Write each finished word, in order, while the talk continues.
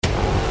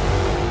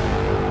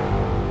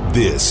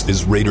This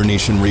is Raider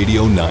Nation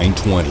Radio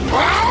 920.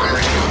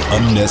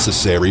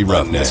 Unnecessary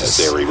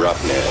roughness.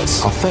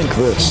 I think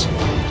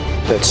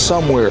that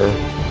somewhere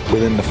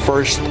within the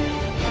first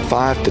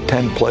 5 to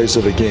 10 plays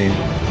of a game,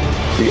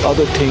 the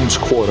other team's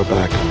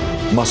quarterback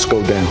must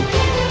go down.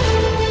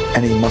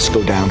 And he must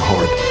go down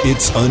hard.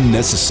 It's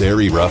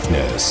Unnecessary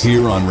Roughness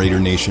here on Raider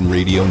Nation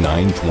Radio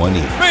 920.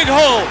 Big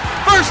hole,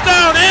 first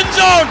down, end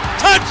zone,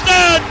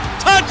 touchdown,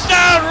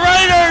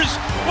 Raiders!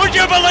 Would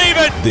you believe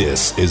it?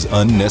 This is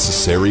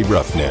Unnecessary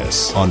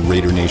Roughness on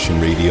Raider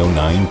Nation Radio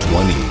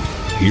 920.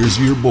 Here's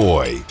your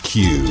boy,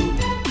 Q.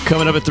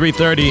 Coming up at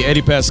 3:30,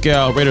 Eddie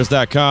Pascal,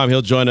 Raiders.com.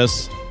 He'll join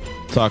us,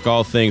 talk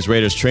all things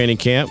Raiders training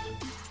camp.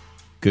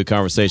 Good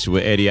conversation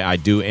with Eddie. I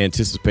do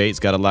anticipate he's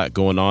got a lot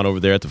going on over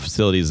there at the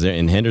facilities there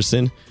in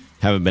Henderson.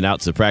 Haven't been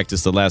out to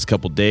practice the last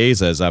couple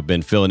days as I've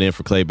been filling in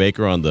for Clay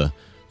Baker on the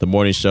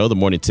morning show, the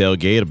morning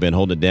tailgate. I've been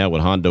holding it down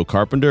with Hondo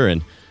Carpenter,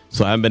 and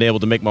so I haven't been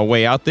able to make my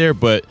way out there.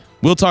 But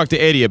we'll talk to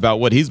Eddie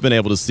about what he's been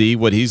able to see,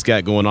 what he's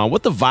got going on,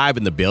 what the vibe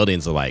in the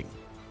buildings are like.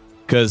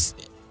 Because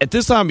at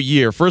this time of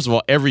year, first of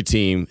all, every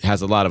team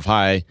has a lot of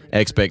high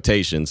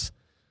expectations.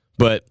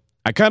 But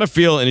I kind of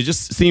feel, and it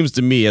just seems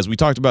to me, as we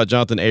talked about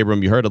Jonathan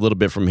Abram, you heard a little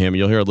bit from him.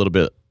 You'll hear a little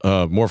bit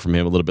more from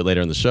him a little bit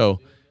later in the show.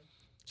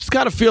 Just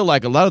kind of feel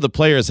like a lot of the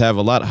players have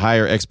a lot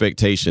higher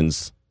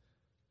expectations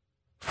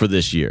for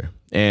this year.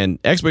 And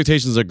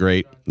expectations are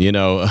great.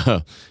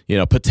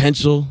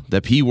 Potential,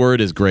 that P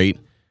word is great.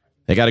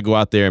 They got to go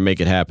out there and make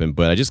it happen.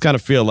 But I just kind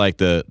of feel like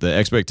the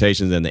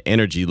expectations and the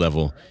energy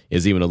level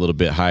is even a little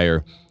bit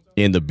higher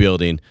in the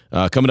building.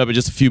 Coming up in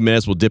just a few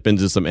minutes, we'll dip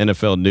into some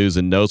NFL news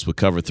and notes with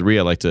Cover 3.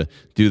 I like to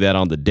do that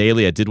on the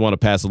daily. I did want to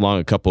pass along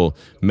a couple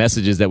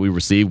messages that we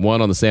received.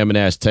 One on the Sam and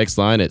Ash text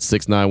line at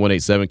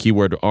 69187,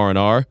 keyword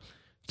R&R,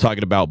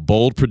 talking about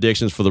bold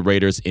predictions for the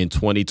Raiders in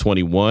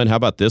 2021. How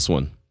about this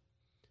one?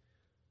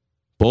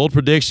 Bold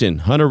prediction,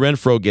 Hunter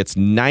Renfrow gets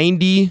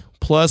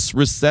 90-plus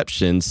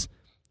receptions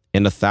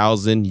and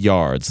 1,000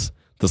 yards.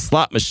 The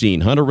slot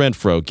machine, Hunter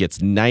Renfrow, gets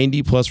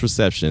 90-plus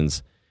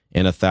receptions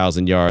and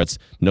 1,000 yards.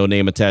 No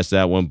name attached to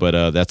that one,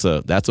 but that's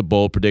a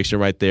bold prediction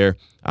right there.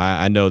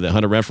 I know that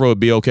Hunter Renfrow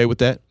would be okay with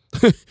that.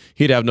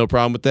 He'd have no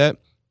problem with that.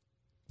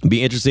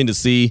 Be interesting to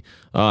see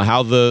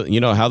how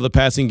the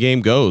passing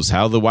game goes,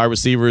 how the wide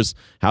receivers,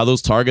 how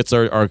those targets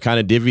are kind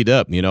of divvied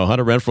up.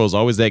 Hunter Renfrow is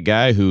always that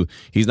guy who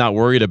he's not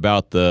worried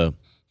about the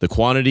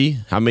quantity,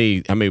 how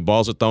many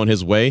balls are thrown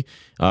his way.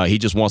 He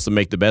just wants to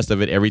make the best of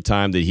it every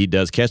time that he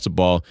does catch the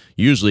ball.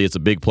 Usually it's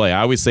a big play.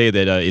 I always say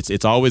that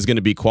it's always going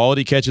to be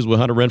quality catches with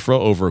Hunter Renfrow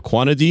over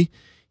quantity.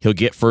 He'll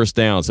get first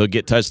downs. He'll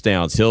get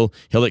touchdowns. He'll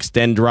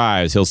extend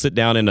drives. He'll sit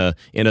down in a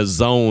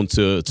zone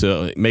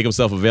to make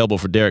himself available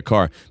for Derek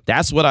Carr.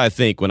 That's what I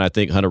think when I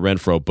think Hunter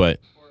Renfrow. But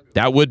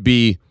that would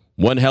be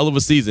one hell of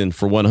a season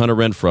for one Hunter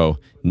Renfrow.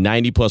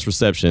 90-plus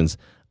receptions,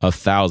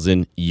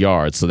 1,000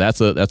 yards. So that's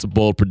a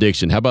bold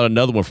prediction. How about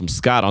another one from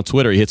Scott on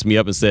Twitter? He hits me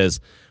up and says,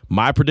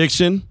 my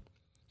prediction,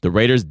 the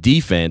Raiders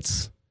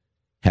defense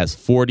has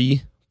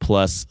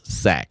 40-plus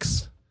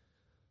sacks.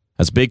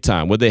 That's big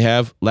time. What did they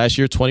have last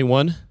year,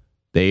 21?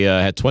 They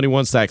had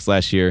 21 sacks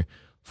last year.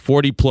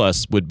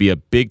 40-plus would be a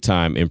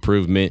big-time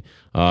improvement.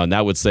 And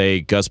that would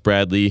say Gus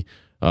Bradley,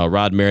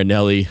 Rod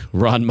Marinelli,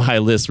 Ron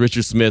Miles,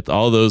 Richard Smith,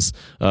 all those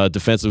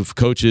defensive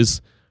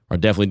coaches are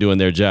definitely doing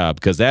their job,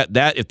 because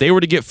that if they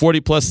were to get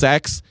 40-plus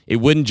sacks, it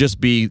wouldn't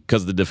just be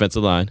because of the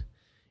defensive line.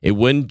 It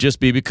wouldn't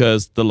just be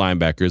because the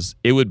linebackers.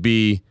 It would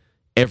be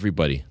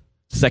everybody.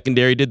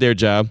 Secondary did their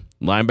job.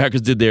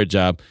 Linebackers did their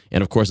job.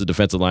 And, of course, the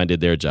defensive line did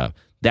their job.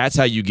 That's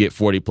how you get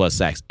 40-plus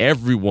sacks.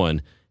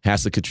 Everyone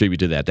has to contribute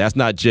to that. That's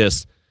not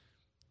just,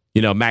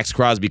 Max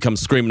Crosby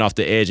comes screaming off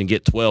the edge and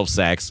get 12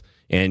 sacks,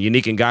 and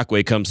Yannick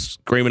Ngakoue comes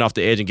screaming off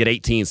the edge and get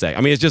 18 sacks.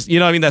 I mean, it's just,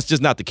 that's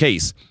just not the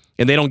case.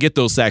 And they don't get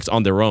those sacks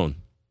on their own.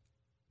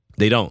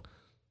 They don't.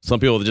 Some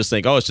people just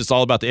think, it's just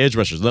all about the edge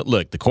rushers.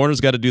 Look, the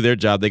corners got to do their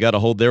job. They got to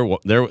hold their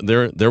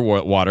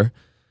water.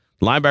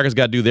 Linebackers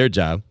got to do their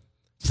job.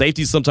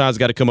 Safeties sometimes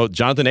got to come up.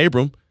 Jonathan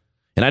Abram,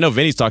 and I know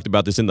Vinny's talked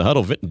about this in the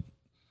huddle.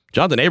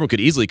 Jonathan Abram could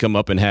easily come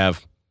up and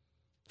have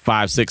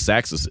 5-6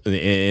 sacks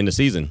in the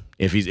season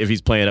if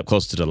he's playing up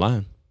closer to the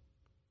line.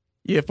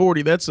 Yeah,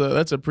 40. That's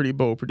a pretty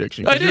bold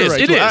prediction. It is.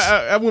 Right. It is.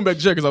 I went back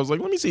to check because I was like,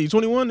 let me see,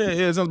 21. Yeah,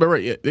 it sounds about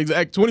right. Yeah,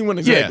 exactly. 21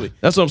 exactly. Yeah,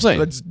 that's what I'm saying.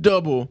 That's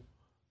double.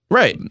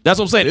 Right. That's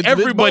what I'm saying.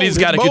 Everybody's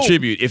got to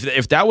contribute.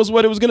 If that was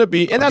what it was going to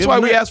be, and that's why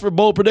we asked for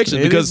bold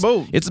predictions, because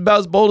it's about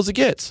as bold as it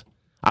gets.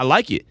 I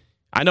like it.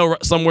 I know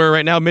somewhere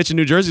right now, Mitch in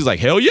New Jersey is like,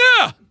 hell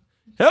yeah,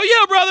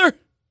 brother.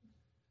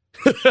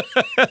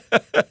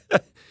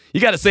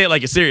 You got to say it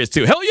like you're serious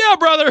too. Hell yeah,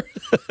 brother.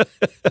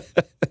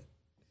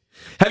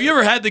 Have you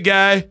ever had the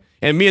guy?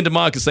 And me and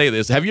Damon can say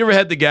this. Have you ever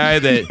had the guy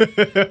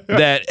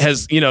that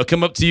has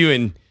come up to you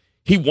and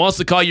he wants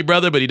to call you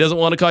brother, but he doesn't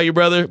want to call you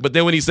brother? But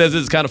then when he says it,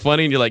 it's kind of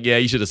funny, and you're like, yeah,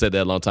 you should have said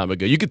that a long time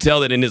ago. You could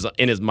tell that in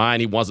his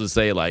mind he wants to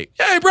say like,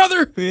 hey,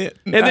 brother. Yeah,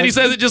 and then he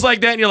says it just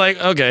like that, and you're like,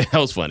 okay, that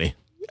was funny.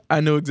 I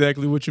know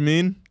exactly what you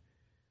mean.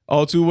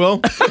 All too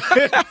well.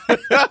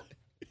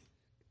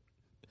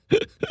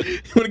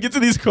 want to get to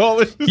these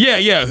callers?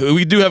 Yeah.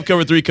 We do have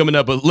cover 3 coming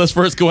up, but let's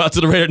first go out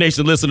to the Raider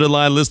Nation listener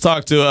line. Let's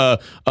talk to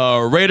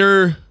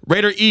Raider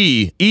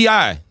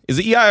EI. Is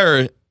it EI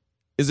or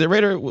is it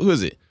Raider? Who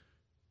is it?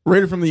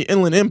 Raider from the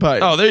Inland Empire.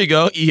 Oh, there you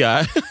go.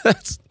 EI.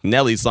 That's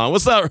Nelly's song.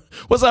 What's up,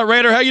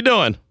 Raider? How you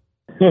doing?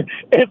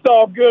 It's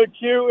all good,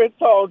 Q.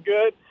 It's all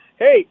good.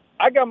 Hey,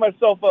 I got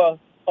myself a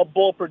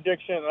bold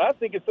prediction, and I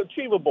think it's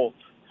achievable.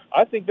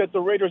 I think that the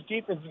Raiders'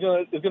 defense is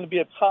going to be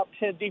a top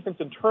 10 defense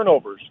in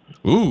turnovers.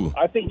 Ooh.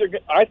 I think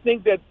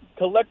that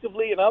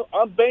collectively, and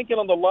I'm banking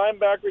on the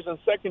linebackers and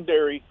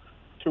secondary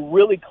to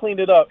really clean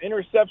it up.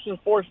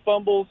 Interceptions, forced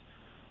fumbles.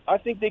 I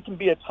think they can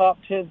be a top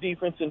 10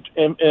 defense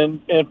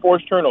in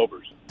forced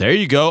turnovers. There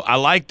you go. I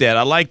like that.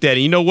 And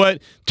you know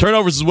what?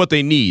 Turnovers is what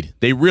they need.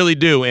 They really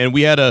do. And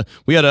we had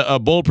a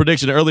bold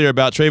prediction earlier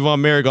about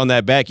Trayvon Merrick on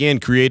that back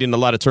end, creating a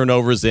lot of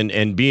turnovers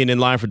and being in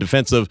line for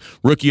Defensive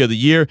Rookie of the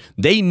Year.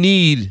 They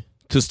need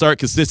to start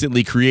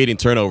consistently creating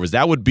turnovers.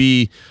 That would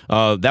be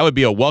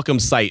a welcome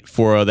sight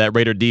for that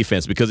Raider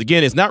defense, because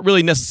again, it's not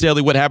really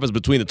necessarily what happens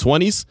between the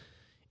 20s.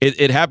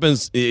 It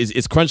happens.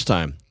 It's crunch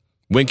time.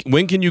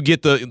 When can you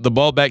get the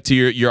ball back to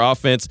your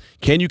offense?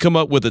 Can you come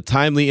up with a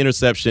timely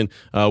interception?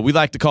 We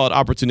like to call it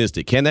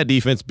opportunistic. Can that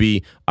defense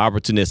be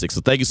opportunistic?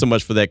 So thank you so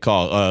much for that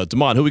call.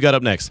 Damon, who we got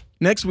up next?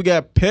 Next, we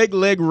got Peg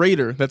Leg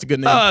Raider. That's a good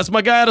name. That's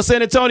my guy out of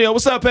San Antonio.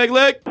 What's up, Peg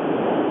Leg?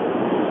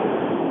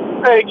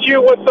 Hey,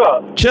 Q, what's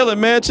up? Chilling,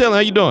 man. Chilling. How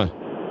you doing?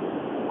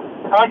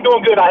 I'm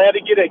doing good. I had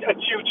to get a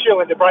Q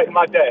chilling to brighten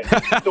my day.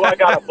 So I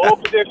got a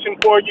bold prediction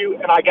for you,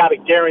 and I got a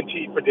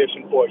guaranteed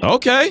prediction for you.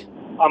 Okay.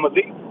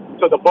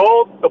 So the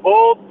bold,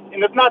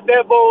 and it's not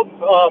that bold.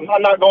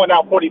 I'm not going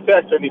out 40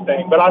 sacks or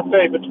anything, but I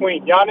say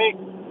between Yannick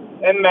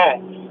and Max,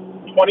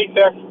 20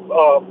 sacks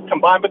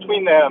combined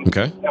between them,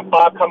 okay, and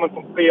 5 coming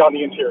from free on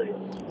the interior.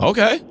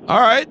 Okay, all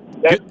right.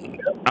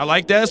 I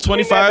like that. It's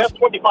 25. That's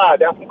 25.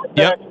 That's more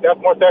sacks. Yep. That's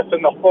more sacks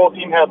than the full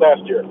team had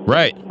last year.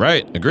 Right.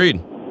 Agreed.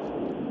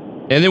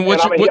 And then I'm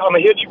gonna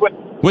hit you with.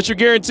 What's your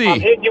guarantee?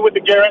 I'm hitting you with the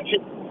guarantee.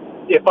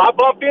 If I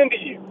bump into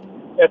you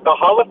at the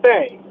Hall of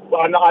Fame,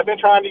 well, I've been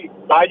trying to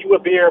buy you a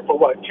beer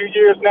for 2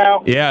 years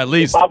now? Yeah, at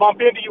least. If I bump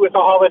into you at the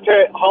Hall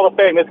of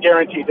Fame, it's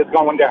guaranteed. It's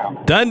going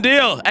down. Done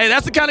deal. Hey,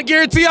 that's the kind of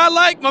guarantee I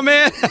like, my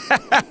man.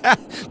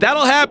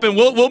 That'll happen.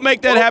 We'll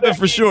make that happen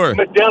for sure.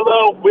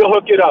 Modelo, we'll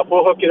hook it up.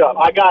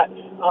 I got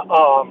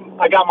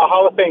my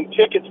Hall of Fame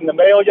tickets in the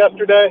mail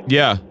yesterday.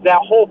 Yeah. That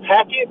whole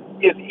packet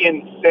is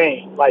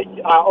insane. Like,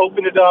 I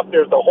opened it up.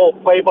 There's a whole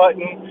play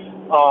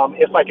button.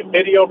 It's like a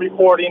video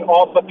recording,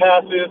 all the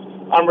passes.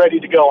 I'm ready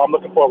to go. I'm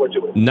looking forward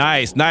to it.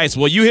 Nice.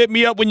 Well, you hit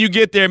me up when you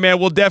get there, man.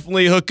 We'll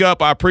definitely hook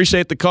up. I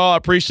appreciate the call. I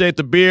appreciate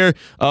the beer.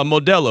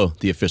 Modelo,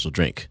 the official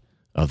drink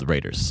of the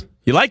Raiders.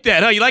 You like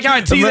that, huh? You like how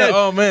I teed that?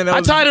 Oh, man.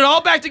 I tied it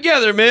all back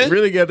together, man.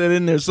 Really got that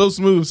in there. So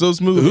smooth.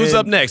 Who's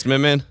up next,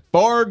 man?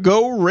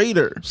 Fargo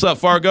Raider. What's up,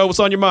 Fargo? What's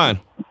on your mind?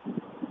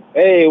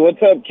 Hey,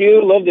 what's up,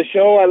 Q? Love the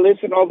show. I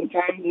listen all the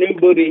time. New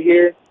booty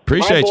here.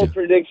 Appreciate My bold you.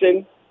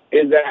 prediction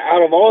is that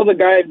out of all the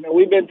guys that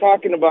we've been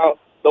talking about,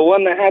 the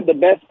one that had the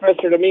best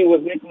pressure to me was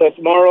Nicholas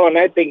Morrow, and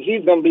I think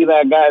he's going to be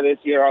that guy this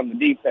year on the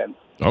defense.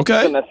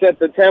 Okay. He's going to set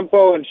the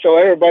tempo and show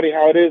everybody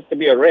how it is to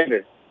be a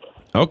Raider.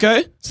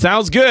 Okay.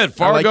 Sounds good,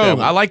 Fargo.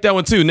 I like that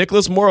one too.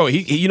 Nicholas Morrow. He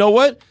you know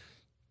what?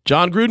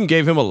 John Gruden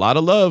gave him a lot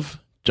of love.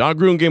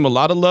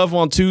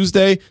 On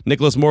Tuesday.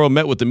 Nicholas Morrow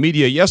met with the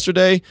media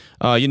yesterday,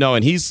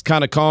 and he's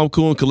kind of calm,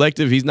 cool, and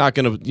collective. He's not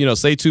going to,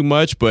 say too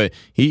much, but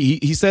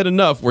he said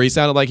enough where he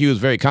sounded like he was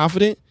very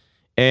confident.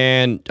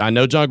 And I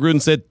know John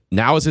Gruden said,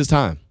 now is his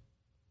time.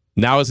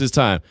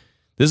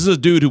 This is a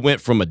dude who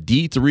went from a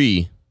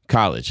D3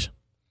 college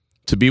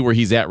to be where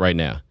he's at right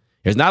now.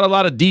 There's not a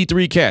lot of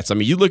D3 cats. I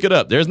mean, you look it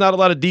up. There's not a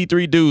lot of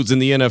D3 dudes in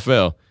the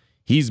NFL.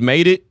 He's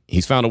made it.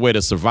 He's found a way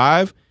to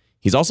survive.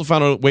 He's also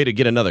found a way to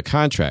get another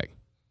contract.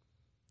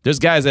 There's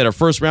guys that are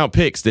first-round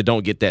picks that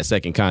don't get that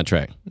second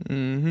contract.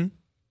 Mm-hmm.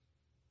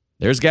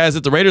 There's guys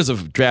that the Raiders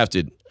have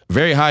drafted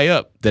very high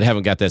up that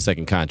haven't got that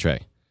second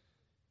contract.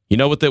 You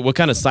know what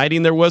kind of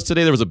sighting there was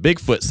today? There was a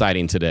Bigfoot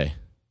sighting today.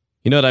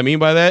 You know what I mean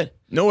by that?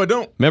 No, I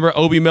don't. Remember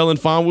Obi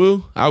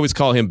Melanfonwu? I always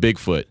call him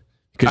Bigfoot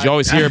because you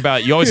always hear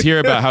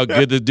about how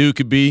good the dude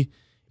could be,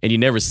 and you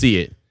never see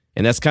it.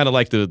 And that's kind of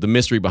like the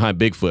mystery behind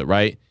Bigfoot,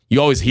 right?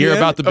 You always hear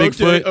about the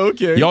Bigfoot.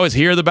 Okay. You always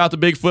hear about the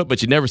Bigfoot,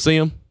 but you never see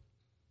him.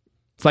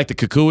 It's like the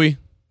Kukui.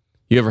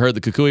 You ever heard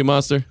the Kukui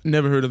monster?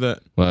 Never heard of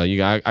that. Well,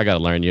 I got to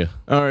learn you.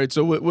 All right.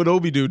 So what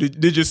Obi do?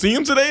 Did you see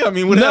him today? I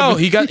mean, what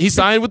happened? he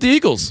signed with the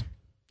Eagles.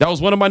 That was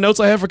one of my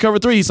notes I had for Cover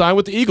 3. He signed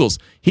with the Eagles.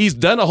 He's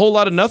done a whole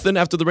lot of nothing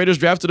after the Raiders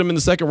drafted him in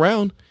the second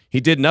round. He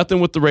did nothing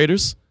with the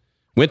Raiders.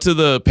 Went to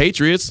the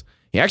Patriots.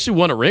 He actually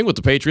won a ring with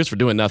the Patriots for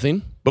doing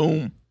nothing.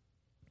 Boom.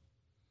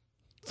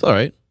 It's all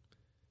right.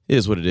 It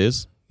is what it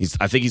is.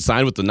 I think he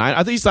signed with the Niners.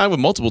 I think he signed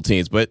with multiple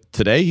teams, but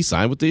today he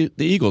signed with the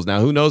Eagles. Now,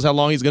 who knows how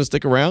long he's going to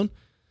stick around?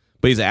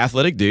 But he's an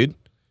athletic dude.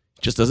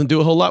 Just doesn't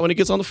do a whole lot when he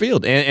gets on the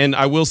field. And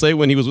I will say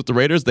when he was with the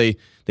Raiders, they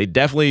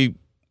definitely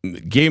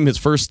gave him his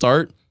first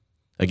start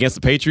against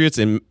the Patriots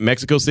in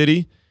Mexico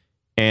City,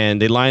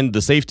 and they lined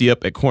the safety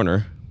up at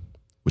corner.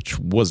 which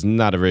was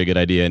not a very good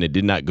idea, and it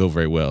did not go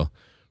very well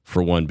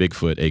for one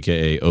Bigfoot,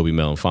 a.k.a. Obi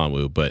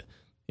Melifonwu, but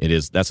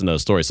that's another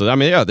story. So, I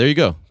mean, yeah, there you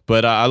go.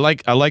 But I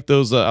like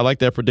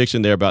that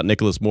prediction there about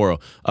Nicholas Morrow.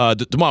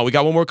 Damon, we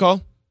got one more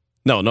call?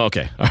 No,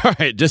 okay. All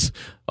right,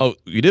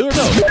 you do or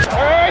no?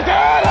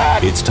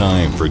 It's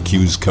time for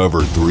Q's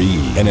Cover 3,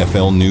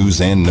 NFL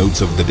news and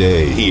notes of the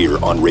day,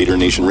 here on Raider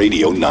Nation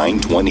Radio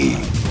 920.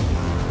 All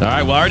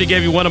right, well, I already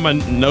gave you one of my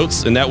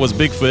notes, and that was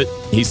Bigfoot.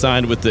 He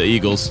signed with the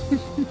Eagles.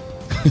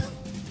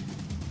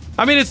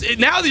 I mean,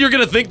 now that you're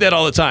going to think that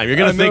all the time. You're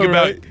going to think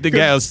about the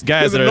guys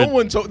that are... No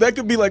one that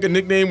could be like a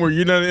nickname where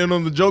you're not in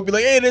on the joke. Be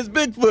like, hey, there's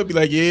Bigfoot. Be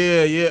like,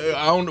 yeah.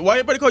 I don't. Why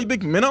everybody call you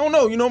Bigfoot? Man, I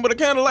don't know, but I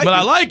kind of like it. But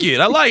I like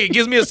it. It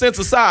gives me a sense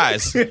of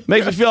size.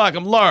 Makes me feel like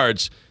I'm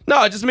large.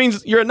 No, it just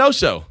means you're a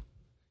no-show.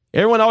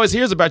 Everyone always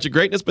hears about your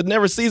greatness, but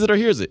never sees it or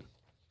hears it.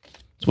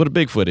 That's what a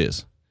Bigfoot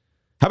is.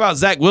 How about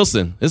Zach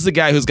Wilson? This is a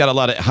guy who's got a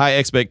lot of high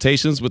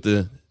expectations with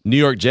the New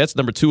York Jets,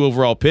 number 2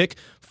 overall pick.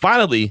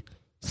 Finally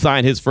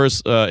signed his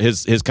first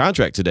his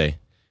contract today.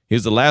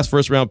 He's the last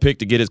first-round pick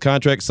to get his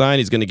contract signed.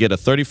 He's going to get a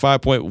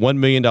 $35.1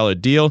 million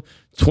deal,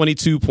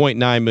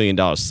 $22.9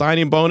 million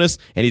signing bonus,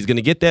 and he's going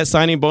to get that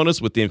signing bonus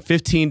within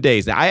 15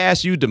 days. Now, I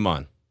ask you,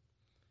 Damon,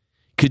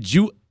 could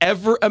you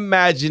ever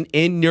imagine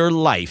in your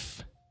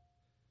life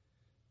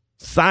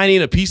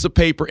signing a piece of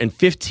paper and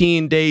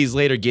 15 days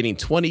later getting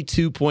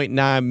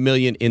 $22.9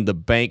 million in the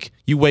bank?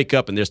 You wake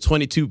up and there's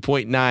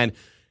 $22.9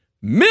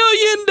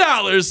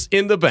 million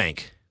in the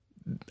bank.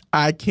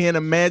 I can't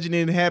imagine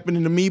it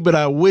happening to me, but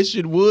I wish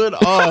it would.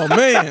 Oh,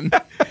 man.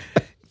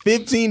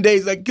 15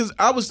 days. Because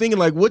I was thinking,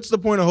 what's the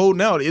point of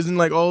holding out? Isn't,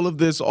 all of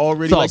this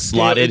already, it's all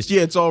slotted.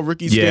 It's all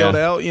rookie scaled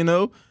out,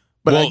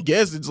 But I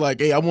guess it's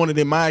hey, I want it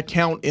in my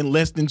account in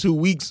less than 2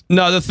 weeks.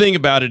 No, the thing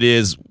about it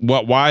is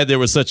why there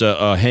was such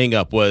a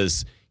hang-up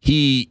was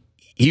he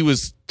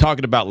was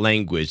talking about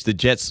language. The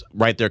Jets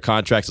write their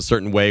contracts a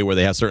certain way where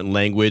they have certain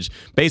language,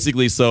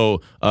 basically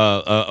so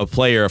a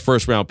player, a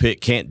first-round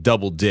pick, can't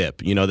double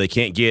dip. They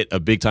can't get a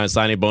big-time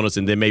signing bonus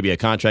and then maybe a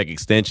contract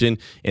extension,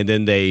 and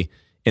then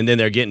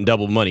they're getting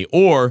double money.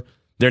 Or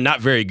they're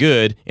not very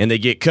good and they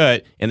get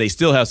cut and they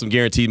still have some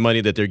guaranteed money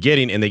that they're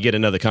getting and they get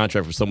another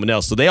contract from someone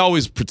else. So they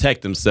always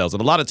protect themselves,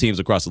 and a lot of teams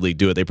across the league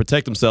do it. They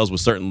protect themselves with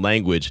certain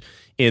language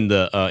in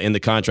the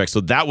contract.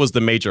 So that was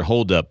the major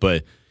holdup,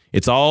 but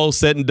it's all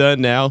said and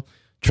done now.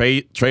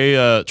 Trey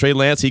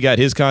Lance, he got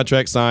his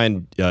contract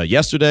signed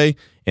yesterday,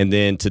 and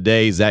then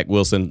today Zach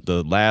Wilson,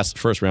 the last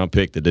first-round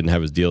pick that didn't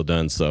have his deal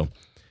done. So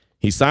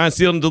he signed,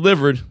 sealed, and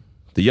delivered.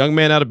 The young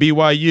man out of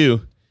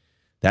BYU,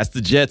 that's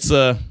the Jets.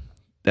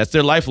 That's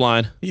their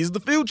lifeline. He's the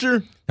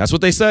future. That's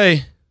what they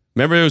say.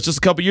 Remember, it was just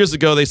a couple years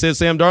ago they said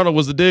Sam Darnold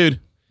was the dude.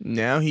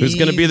 Now who's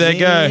going to be that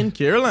guy? In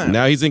Carolina.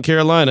 Now he's in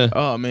Carolina.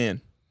 Oh, man.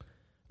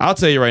 I'll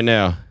tell you right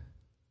now,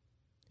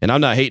 and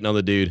I'm not hating on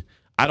the dude,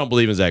 I don't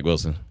believe in Zach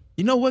Wilson.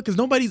 You know what? Because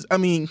nobody's. I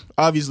mean,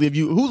 obviously,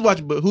 who's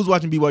watching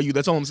BYU?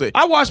 That's all I'm saying.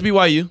 I watched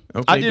BYU.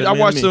 Okay, I did. I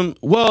watched them.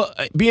 Well,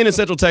 being in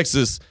Central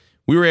Texas,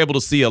 we were able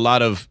to see a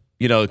lot of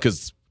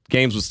because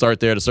games would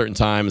start there at a certain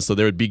time, and so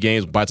there would be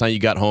games. By the time you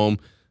got home,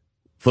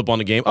 flip on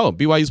the game. Oh,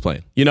 BYU's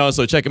playing.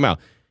 So check him out.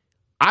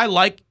 I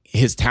like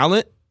his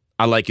talent.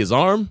 I like his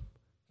arm.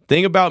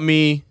 Thing about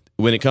me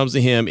when it comes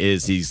to him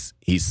is he's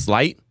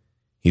slight,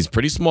 he's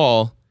pretty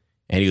small,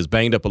 and he was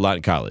banged up a lot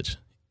in college.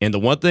 And the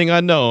one thing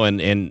I know,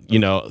 and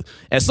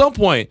at some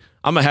point,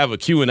 I'm going to have a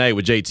Q&A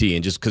with JT,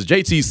 and just because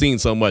JT's seen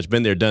so much,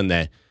 been there, done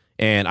that,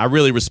 and I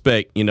really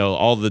respect,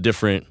 all the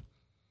different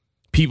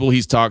people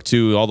he's talked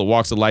to, all the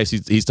walks of life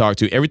he's talked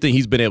to, everything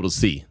he's been able to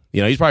see.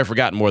 He's probably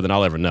forgotten more than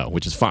I'll ever know,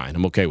 which is fine.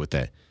 I'm okay with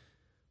that.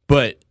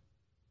 But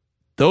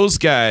those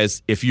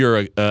guys, if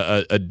you're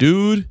a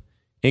dude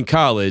in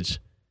college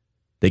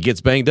that gets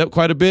banged up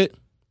quite a bit,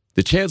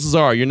 the chances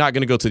are you're not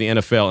going to go to the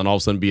NFL and all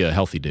of a sudden be a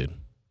healthy dude.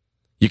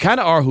 You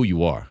kind of are who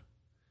you are.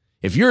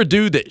 If you're a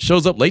dude that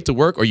shows up late to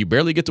work or you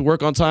barely get to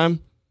work on time,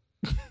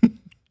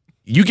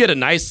 you get a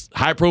nice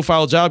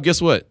high-profile job,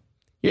 guess what?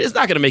 It's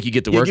not going to make you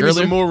get to work give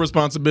earlier. Me some more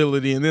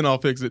responsibility, and then I'll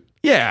fix it.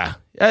 Yeah.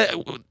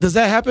 Does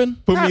that happen?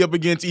 Put me up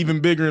against even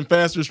bigger and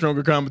faster,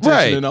 stronger competition,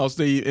 right, and I'll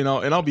stay and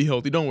I'll be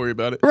healthy. Don't worry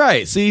about it.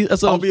 Right. See,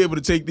 I'll be able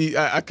to take the.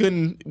 I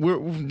can't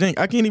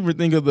even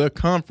think of the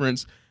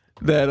conference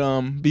that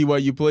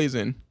BYU plays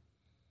in.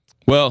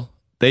 Well,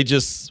 they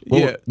just.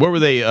 Where were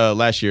they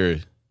last year?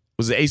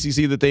 Was it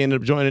ACC that they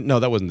ended up joining? No,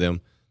 that wasn't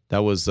them.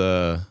 That was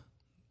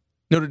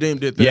Notre Dame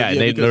did that.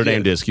 Yeah, Notre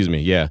Dame did. Excuse me.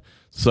 Yeah.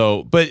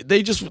 So, but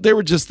they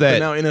were just that. But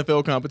now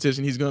NFL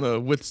competition, he's going to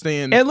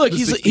withstand. And look,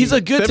 he's a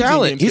good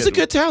talent. He's a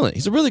good talent.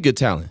 He's a really good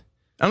talent.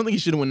 I don't think he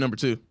should have won number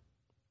 2.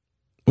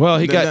 Well,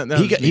 he got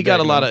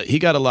a lot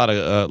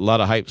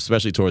of hype,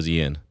 especially towards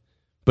the end.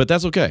 But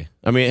that's okay.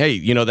 I mean,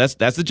 hey, that's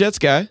the Jets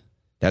guy.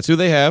 That's who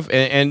they have,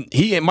 and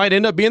he might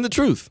end up being the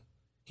truth.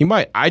 He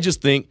might. I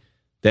just think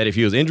that if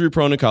he was injury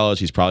prone in college,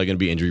 he's probably going to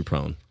be injury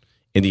prone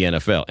in the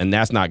NFL, and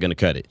that's not going to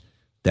cut it.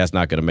 That's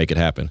not going to make it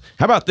happen.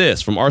 How about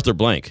this from Arthur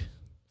Blank,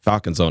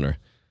 Falcons owner?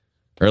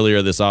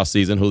 Earlier this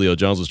offseason, Julio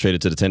Jones was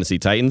traded to the Tennessee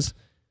Titans.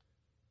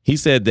 He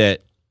said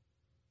that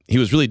he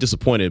was really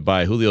disappointed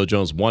by Julio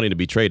Jones wanting to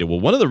be traded. Well,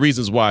 one of the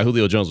reasons why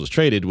Julio Jones was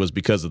traded was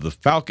because of the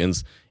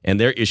Falcons and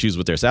their issues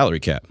with their salary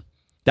cap.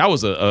 That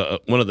was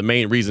one of the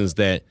main reasons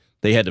that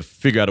they had to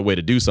figure out a way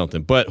to do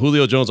something. But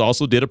Julio Jones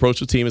also did approach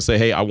the team and say,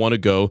 hey, I want to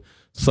go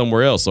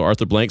somewhere else. So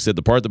Arthur Blank said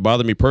the part that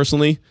bothered me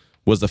personally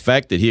was the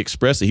fact that he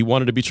expressed that he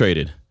wanted to be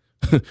traded.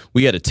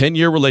 We had a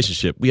 10-year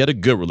relationship. We had a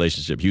good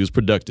relationship. He was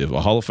productive,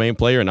 a Hall of Fame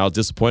player, and I was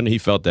disappointed he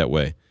felt that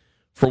way.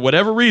 For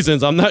whatever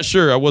reasons, I'm not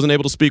sure. I wasn't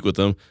able to speak with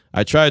him.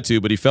 I tried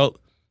to, but he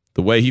felt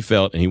the way he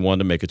felt, and he wanted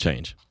to make a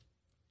change.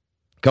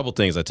 A couple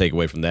things I take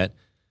away from that.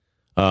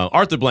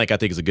 Arthur Blank, I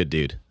think, is a good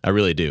dude. I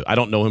really do. I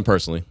don't know him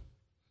personally.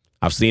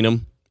 I've seen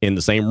him in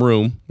the same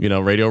room,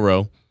 Radio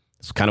Row.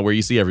 It's kind of where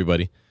you see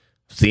everybody.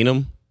 I've seen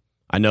him.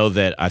 I know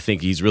that I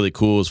think he's really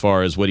cool as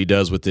far as what he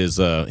does with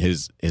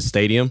his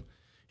stadium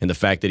and the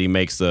fact that he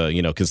makes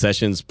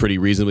concessions pretty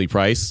reasonably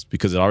priced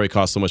because it already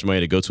costs so much money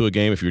to go to a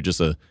game. If you're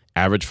just an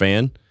average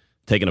fan,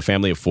 taking a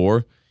family of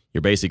 4,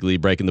 you're basically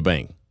breaking the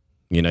bank.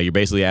 You're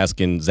basically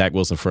asking Zach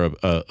Wilson for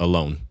a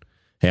loan.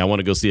 Hey, I want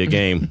to go see a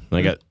game.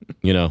 I got,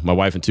 my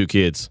wife and 2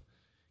 kids.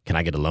 Can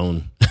I get a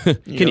loan?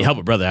 Can you help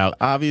a brother out?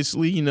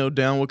 Obviously,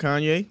 down with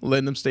Kanye,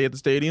 letting them stay at the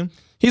stadium.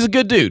 He's a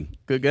good dude.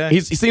 Good guy. He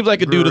seems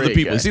like a dude of the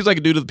people. Guy. He seems like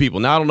a dude of the people.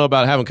 Now, I don't know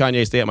about having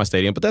Kanye stay at my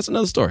stadium, but that's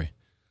another story.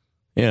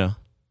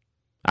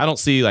 I don't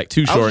see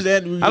Too Short. I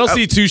don't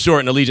see Too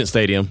Short in Allegiant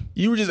Stadium.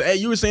 You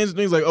were saying some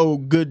things like, "Oh,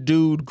 good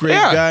dude, great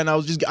guy," and I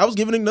was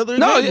giving another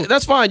example. No,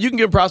 that's fine. You can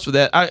give props for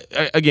that.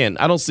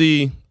 I don't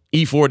see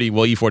E40.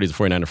 Well, E40 is a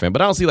 49er fan,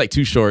 but I don't see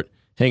Too Short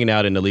hanging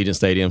out in Allegiant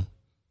Stadium,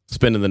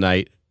 spending the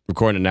night,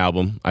 recording an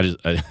album. I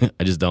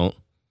just don't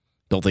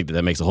think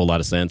that makes a whole lot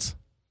of sense.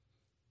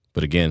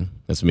 But again,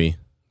 that's me.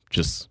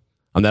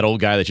 I'm that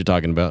old guy that you're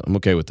talking about. I'm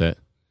okay with that.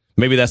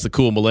 Maybe that's the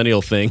cool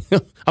millennial thing.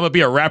 I'm gonna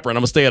be a rapper and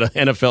I'm gonna stay at an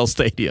NFL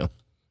stadium.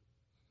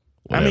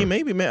 Whatever. I mean,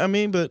 maybe,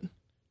 man. But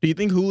do you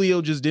think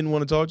Julio just didn't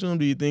want to talk to him?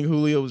 Do you think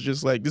Julio was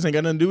just like, this ain't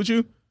got nothing to do with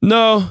you?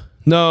 No.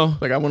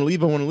 Like, I want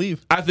to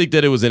leave. I think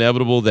that it was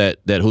inevitable that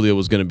Julio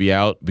was going to be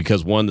out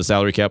because, 1, the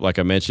salary cap, like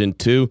I mentioned.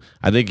 2,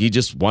 I think he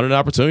just wanted an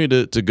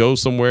opportunity to go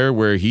somewhere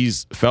where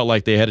he's felt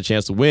like they had a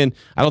chance to win.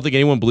 I don't think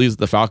anyone believes that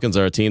the Falcons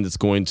are a team that's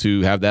going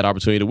to have that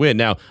opportunity to win.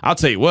 Now, I'll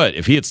tell you what,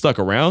 if he had stuck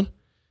around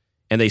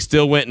and they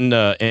still went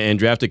and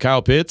drafted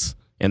Kyle Pitts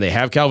and they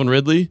have Calvin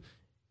Ridley,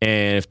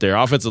 and if their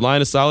offensive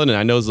line is solid, and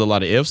I know there's a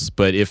lot of ifs,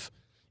 but if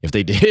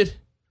they did,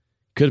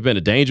 could have been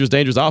a dangerous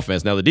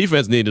offense. Now, the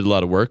defense needed a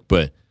lot of work,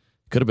 but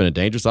could have been a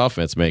dangerous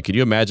offense, man. Can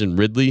you imagine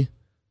Ridley,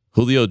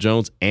 Julio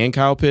Jones, and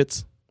Kyle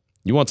Pitts?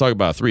 You want to talk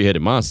about a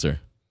 3-headed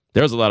monster.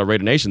 There was a lot of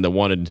Raider Nation that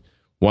wanted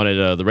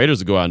the Raiders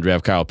to go out and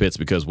draft Kyle Pitts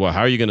because, well, how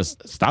are you going to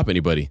stop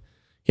anybody?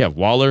 You have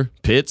Waller,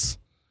 Pitts,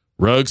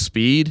 Ruggs,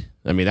 Speed.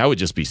 I mean, that would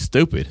just be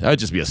stupid. That would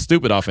just be a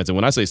stupid offense. And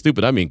when I say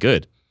stupid, I mean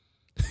good.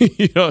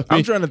 You know what I mean?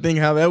 I'm trying to think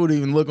how that would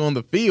even look on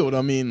the field.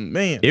 I mean,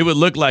 man. It would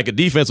look like a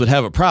defense would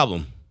have a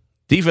problem.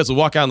 Defense would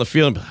walk out on the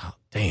field and be like, oh,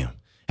 damn.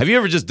 Have you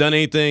ever just done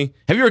anything?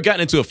 Have you ever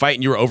gotten into a fight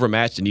and you were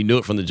overmatched and you knew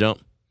it from the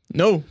jump?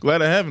 No,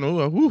 glad I haven't.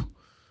 Ooh.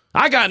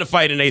 I got in a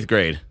fight in 8th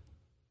grade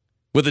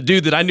with a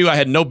dude that I knew I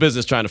had no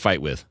business trying to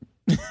fight with.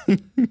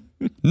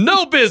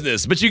 No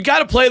business, but you got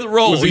to play the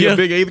role. Was he a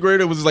big 8th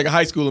grader? Or was it like a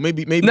high schooler?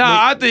 Maybe.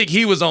 I think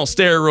he was on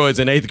steroids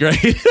in 8th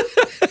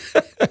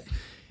grade.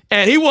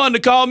 And he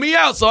wanted to call me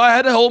out, so I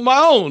had to hold my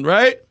own,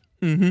 right?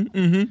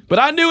 But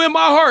I knew in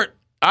my heart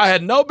I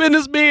had no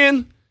business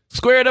being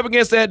squared up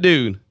against that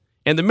dude.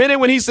 And the minute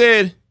when he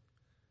said,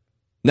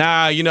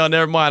 nah,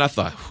 never mind, I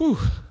thought, whew,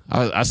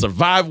 I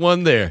survived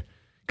one there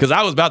because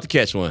I was about to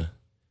catch one.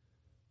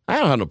 I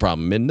don't have no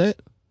problem admitting that.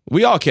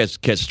 We all catch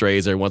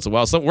strays every once in a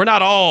while. So we're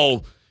not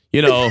all,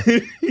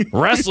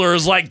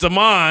 wrestlers like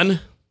Damon.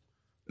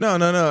 No.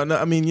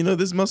 I mean,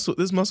 this muscle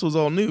is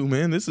all new,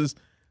 man. This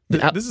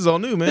is all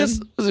new, man.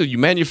 You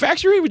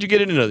manufacture it? Would you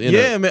get it in a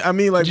yeah, man. I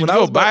mean, like when I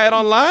was buy it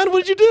online,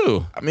 what did you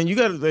do? I mean, you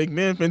got to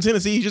man. In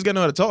Tennessee, you just got to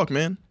know how to talk,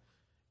 man.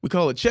 We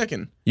call it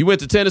checking. You went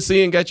to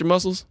Tennessee and got your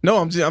muscles? No,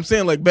 I'm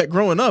saying like back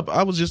growing up,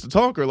 I was just a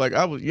talker. Like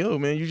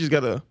man, you just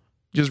gotta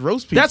just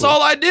roast people. That's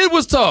all I did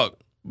was talk.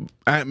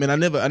 I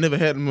never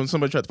had when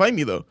somebody tried to fight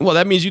me though. Well,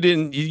 that means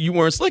you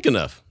weren't slick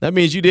enough. That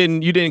means you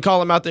didn't call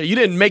them out there. You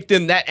didn't make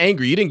them that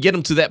angry. You didn't get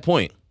them to that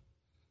point.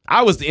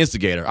 I was the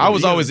instigator. I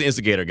was always the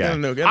instigator guy.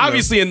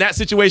 Obviously, in that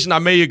situation, I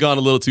may have gone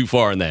a little too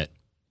far in that.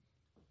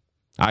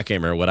 I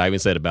can't remember what I even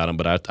said about him,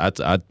 but I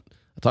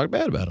talked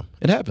bad about him.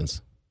 It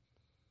happens.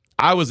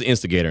 I was the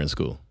instigator in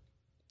school.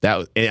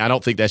 And I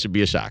don't think that should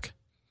be a shock.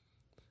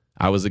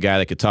 I was the guy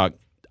that could talk.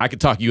 I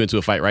could talk you into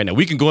a fight right now.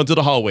 We can go into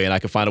the hallway and I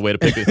can find a way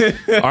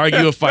to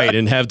argue a fight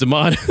and have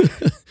Damon.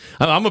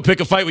 I'm going to pick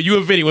a fight with you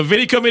and Vinny. When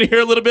Vinny come in here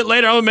a little bit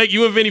later, I'm going to make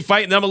you and Vinny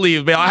fight and then I'm going to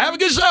leave. I'll have a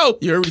good show.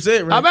 You already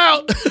said it, right? I'm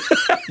out.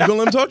 You going to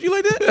let him talk to you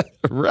like that?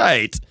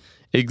 Right.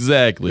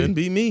 Exactly. Couldn't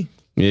be me.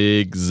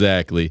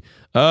 Exactly.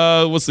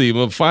 Let's see.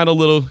 My final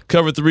little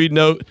cover 3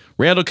 note.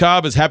 Randall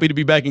Cobb is happy to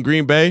be back in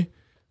Green Bay.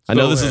 I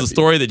know this is a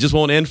story that just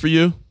won't end for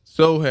you.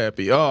 So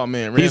happy. Oh,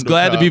 man. Randall He's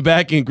glad Cobb. to be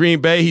back in Green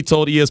Bay. He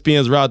told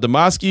ESPN's Rod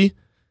Demoski,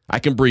 I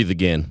can breathe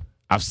again.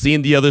 I've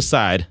seen the other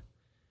side.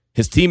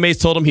 His teammates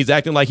told him he's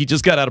acting like he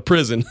just got out of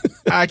prison.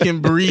 I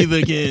can breathe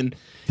again.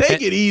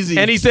 Take it easy.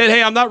 And he said,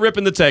 hey, I'm not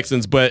ripping the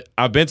Texans, but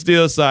I've been to the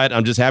other side.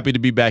 I'm just happy to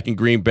be back in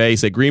Green Bay. He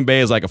said Green Bay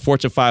is like a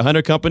Fortune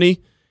 500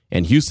 company,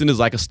 and Houston is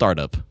like a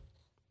startup.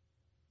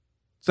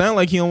 Sound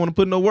like he don't want to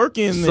put no work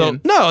in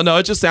then. No,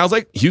 it just sounds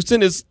like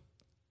Houston is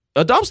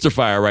a dumpster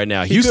fire right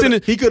now. He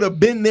could have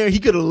been there. He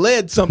could have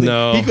led something.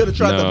 He could have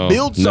tried to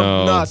build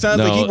something. It sounds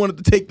like he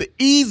wanted to take the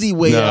easy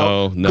way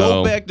out.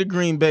 Go back to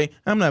Green Bay.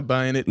 I'm not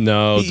buying it.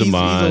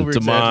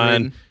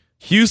 Damon.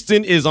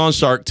 Houston is on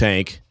Shark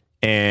Tank,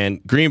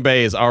 and Green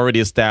Bay is already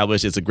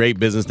established. It's a great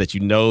business that you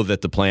know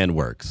that the plan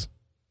works.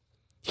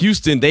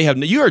 Houston,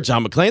 you heard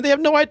John McClain. They have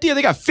no idea.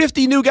 They got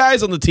 50 new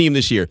guys on the team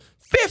this year.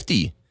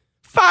 50.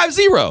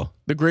 5-0.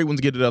 The great ones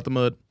get it out the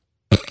mud.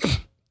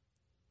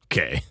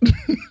 Okay.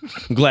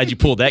 I'm glad you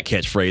pulled that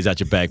catchphrase out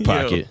your back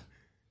pocket.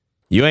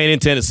 You ain't in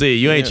Tennessee.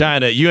 You ain't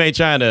trying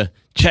to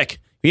check.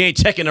 You ain't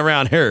checking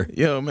around her.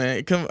 Yo,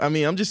 man.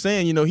 I'm just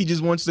saying, he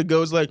just wants to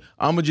go. It's like,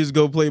 I'm going to just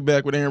go play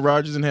back with Aaron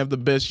Rodgers and have the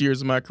best years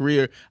of my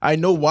career. I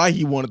know why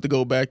he wanted to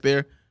go back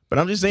there, but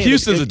I'm just saying.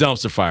 Houston's a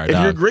dumpster fire, If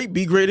you're great,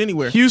 be great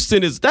anywhere.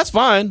 That's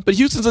fine, but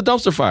Houston's a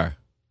dumpster fire.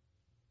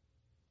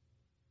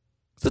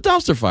 It's a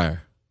dumpster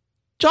fire.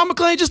 John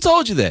McClain just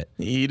told you that.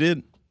 He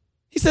did.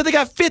 He said they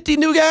got 50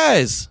 new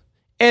guys.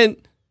 And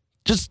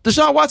just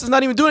Deshaun Watson's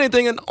not even doing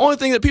anything, and the only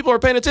thing that people are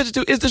paying attention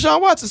to is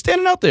Deshaun Watson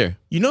standing out there.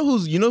 You know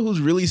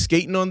who's really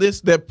skating on this?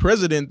 That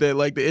president that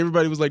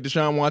everybody was like,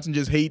 Deshaun Watson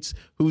just hates.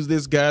 Who's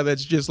this guy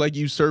that's just like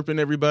usurping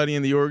everybody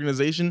in the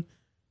organization?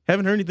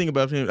 Haven't heard anything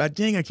about him. I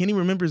can't even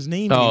remember his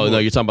name anymore. No,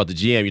 you're talking about the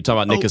GM. You're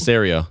talking about Nick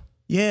Caserio.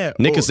 Yeah.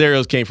 Nick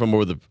Caserio came from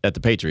at the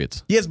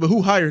Patriots. Yes, but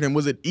who hired him?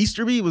 Was it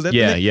Easterby? Was that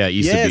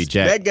Easterby.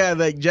 Jack. That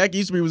guy, Jack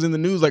Easterby was in the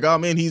news like, oh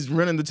man, he's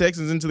running the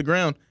Texans into the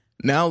ground.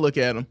 Now look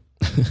at him.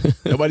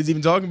 Nobody's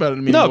even talking about it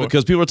anymore. No,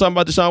 because people are talking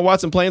about Deshaun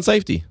Watson playing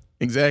safety.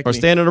 Exactly. Or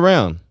standing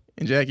around.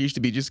 And Jack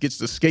Easterby just gets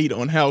to skate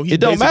on how he.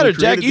 It don't matter.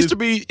 Jack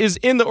Easterby is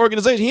in the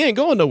organization. He ain't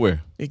going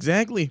nowhere.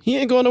 Exactly. He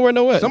ain't going nowhere.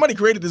 No way. Somebody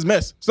created this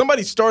mess.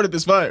 Somebody started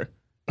this fire.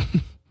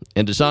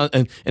 And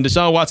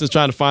Deshaun Watson's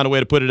trying to find a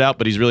way to put it out,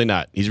 but he's really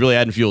not. He's really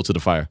adding fuel to the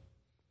fire.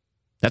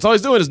 That's all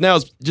he's doing is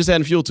just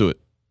adding fuel to it.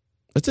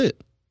 That's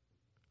it.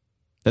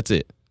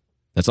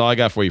 That's all I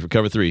got for you for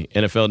Cover 3.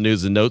 NFL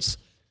news and notes.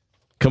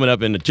 Coming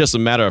up in just a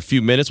matter of a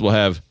few minutes, we'll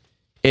have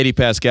Eddie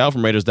Pascal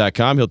from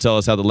Raiders.com. He'll tell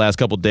us how the last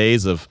couple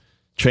days of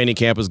training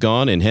camp has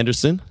gone in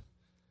Henderson.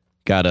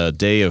 Got a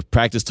day of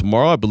practice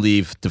tomorrow. I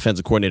believe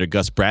defensive coordinator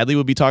Gus Bradley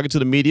will be talking to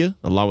the media,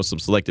 along with some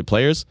selected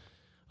players.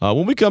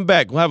 When we come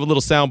back, we'll have a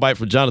little soundbite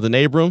from Jonathan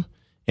Abram,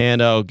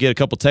 and get a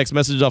couple text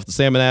messages off the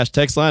Sam and Ash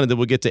text line, and then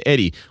we'll get to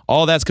Eddie.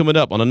 All that's coming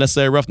up on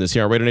Unnecessary Roughness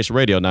here on Raider Nation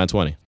Radio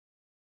 920.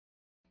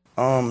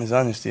 His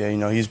honesty,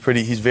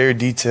 he's very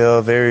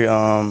detailed, very,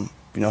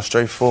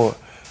 straightforward.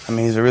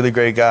 He's a really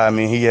great guy.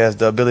 He has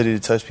the ability to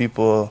touch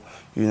people,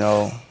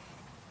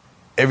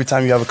 every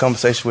time you have a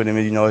conversation with him,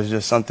 it's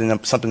just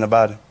something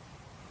about him.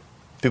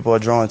 People are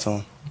drawn to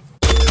him.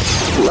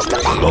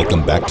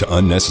 Welcome back to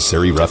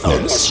Unnecessary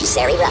Roughness.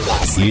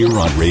 Here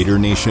on Raider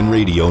Nation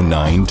Radio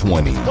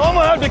 920. I'm going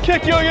to have to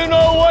kick you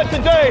know what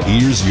today.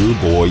 Here's your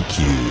boy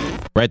Q.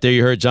 Right there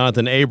you heard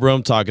Jonathan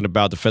Abram talking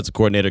about defensive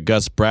coordinator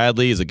Gus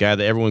Bradley. He's a guy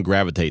that everyone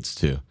gravitates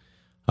to.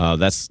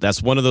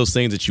 That's one of those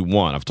things that you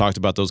want. I've talked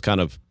about those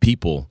kind of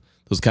people,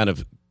 those kind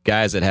of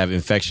guys that have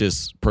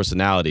infectious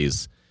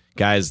personalities,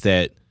 guys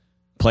that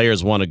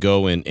players want to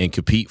go and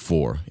compete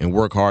for and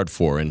work hard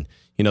for. And,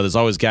 there's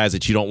always guys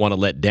that you don't want to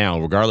let down,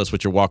 regardless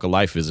what your walk of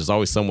life is. There's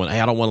always someone, hey,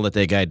 I don't want to let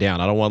that guy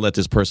down. I don't want to let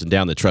this person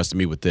down that trusted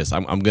me with this.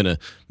 I'm going to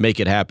make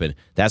it happen.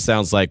 That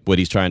sounds like what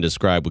he's trying to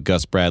describe with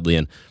Gus Bradley.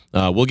 And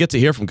we'll get to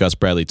hear from Gus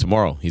Bradley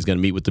tomorrow. He's going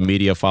to meet with the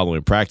media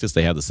following practice.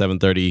 They have the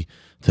 7:30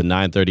 to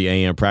 9:30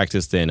 a.m.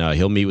 practice. Then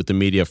he'll meet with the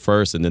media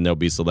first, and then there'll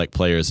be select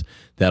players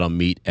that'll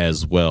meet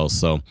as well.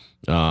 So,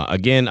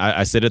 again,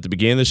 I said at the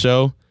beginning of the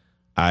show,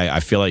 I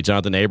feel like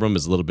Jonathan Abram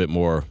is a little bit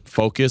more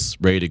focused,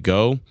 ready to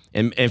go.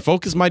 And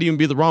focus might even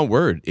be the wrong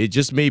word. It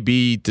just may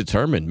be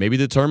determined. Maybe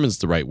determine's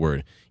the right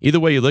word.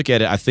 Either way you look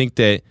at it, I think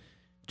that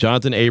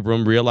Jonathan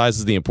Abram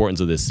realizes the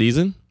importance of this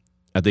season.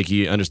 I think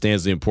he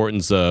understands the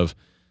importance of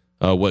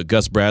what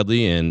Gus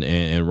Bradley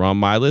and Ron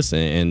Miles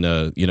and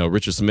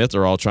Richard Smith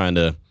are all trying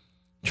to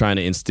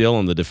instill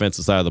on the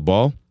defensive side of the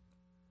ball.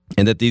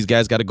 And that these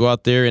guys got to go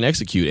out there and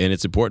execute. And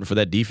it's important for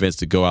that defense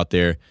to go out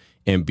there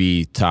and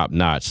be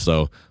top-notch.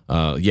 So,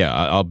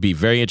 I'll be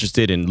very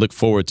interested and look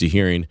forward to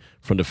hearing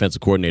from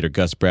defensive coordinator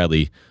Gus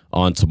Bradley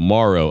on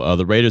tomorrow.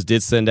 The Raiders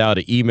did send out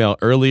an email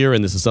earlier,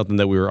 and this is something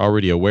that we were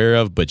already aware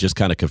of, but just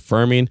kind of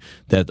confirming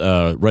that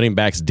running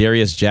backs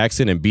Darius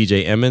Jackson and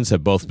B.J. Emmons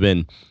have both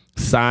been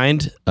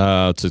signed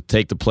to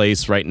take the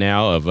place right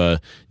now of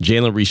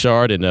Jalen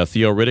Richard and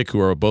Theo Riddick, who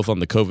are both on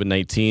the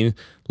COVID-19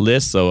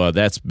 list. So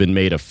that's been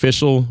made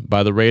official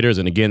by the Raiders.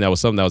 And again, that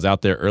was something that was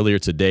out there earlier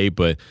today,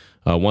 but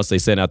once they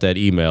sent out that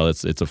email,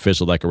 it's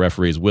official like a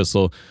referee's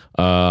whistle.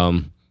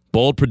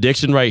 Bold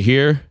prediction right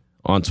here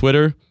on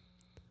Twitter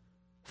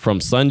from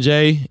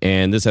Sanjay,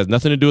 and this has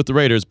nothing to do with the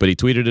Raiders, but he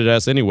tweeted it at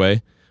us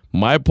anyway.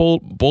 My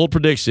bold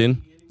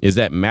prediction is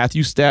that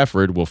Matthew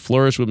Stafford will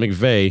flourish with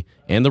McVay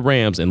and the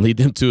Rams and lead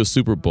them to a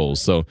Super Bowl.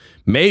 So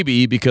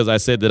maybe because I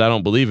said that I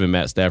don't believe in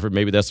Matt Stafford,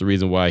 maybe that's the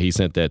reason why he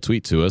sent that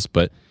tweet to us.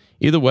 But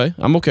either way,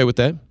 I'm okay with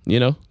that.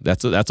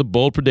 That's a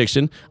bold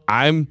prediction.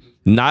 I'm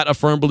not a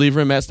firm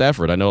believer in Matt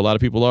Stafford. I know a lot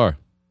of people are.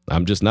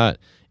 I'm just not.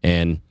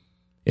 And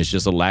it's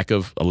just a lack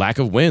of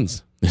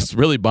wins. It's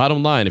really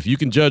bottom line. If you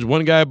can judge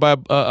one guy by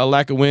a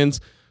lack of wins,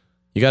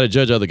 you got to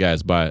judge other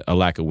guys by a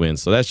lack of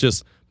wins. So that's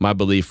just my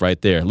belief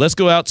right there. Let's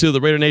go out to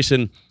the Raider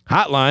Nation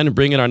hotline and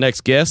bring in our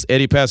next guest,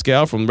 Eddie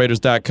Pascal from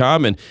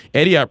Raiders.com. And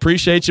Eddie, I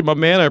appreciate you, my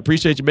man. I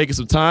appreciate you making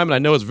some time. And I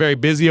know it's very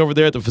busy over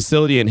there at the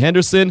facility in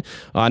Henderson.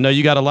 I know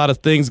you got a lot of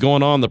things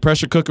going on, the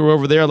pressure cooker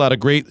over there, a lot of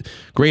great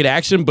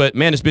action. But,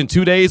 man, it's been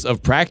 2 days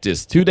of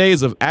practice, 2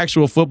 days of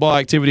actual football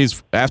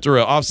activities after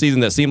an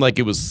offseason that seemed like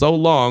it was so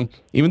long,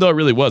 even though it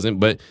really wasn't.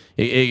 But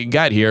it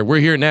got here. We're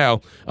here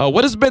now.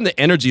 What has been the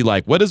energy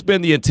like? What has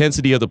been the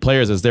intensity of the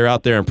players as they're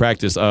out there in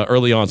practice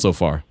early on so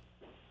far?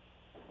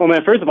 Well,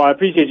 man, first of all, I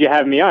appreciate you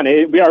having me on.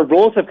 Our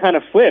roles have kind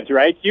of flipped,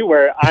 right?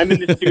 Where I'm in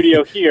the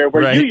studio here,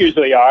 where right. you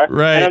usually are,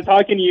 right. And I'm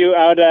talking to you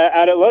out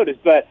at Lotus.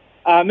 But,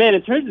 man,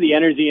 in terms of the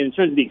energy and in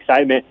terms of the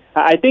excitement,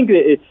 I think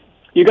that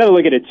you got to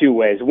look at it two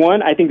ways.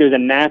 One, I think there's a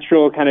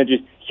natural kind of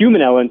just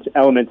human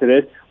element to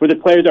this, where the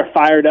players are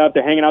fired up,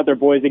 they're hanging out with their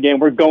boys again.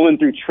 We're going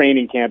through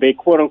training camp, a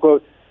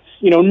quote-unquote,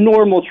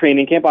 normal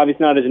training camp.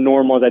 Obviously not as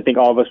normal as I think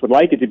all of us would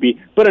like it to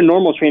be, but a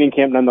normal training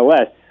camp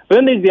nonetheless. But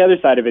then there's the other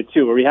side of it,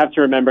 too, where we have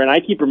to remember, and I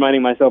keep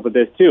reminding myself of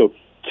this, too,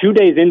 2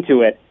 days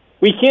into it,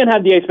 we can't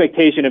have the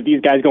expectation of these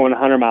guys going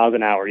 100 miles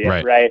an hour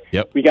yet, right?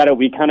 Yep. We kind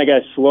of got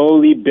to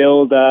slowly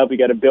build up. We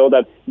got to build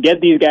up, get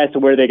these guys to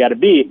where they got to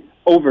be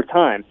over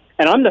time.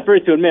 And I'm the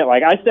first to admit,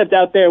 I stepped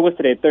out there, what's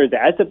today, Thursday?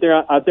 I stepped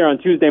out there on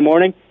Tuesday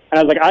morning, and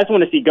I was like, I just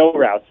want to see go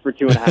routes for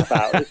 2.5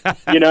 hours.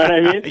 You know what I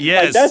mean?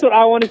 Yes. That's what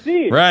I want to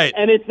see. Right.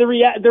 And it's the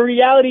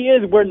reality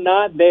is we're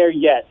not there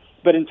yet.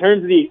 But in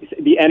terms of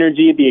the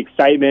energy, the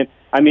excitement,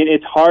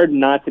 it's hard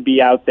not to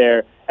be out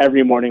there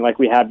every morning like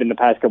we have been the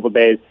past couple of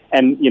days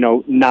and,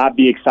 not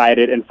be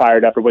excited and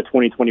fired up for what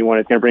 2021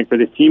 is going to bring for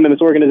this team and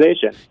this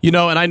organization. And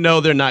I know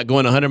they're not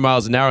going 100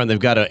 miles an hour and they've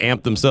got to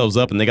amp themselves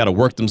up and they got to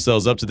work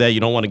themselves up to that. You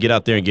don't want to get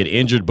out there and get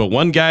injured. But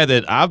one guy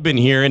that I've been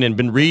hearing and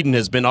been reading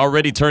has been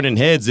already turning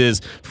heads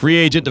is free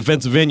agent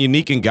defensive end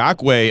Yannick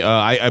Ngakoue.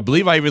 I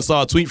believe I even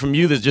saw a tweet from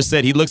you that just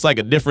said he looks like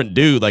a different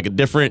dude, like a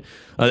different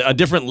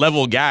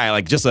level guy,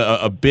 like just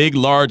a big,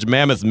 large,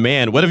 mammoth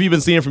man. What have you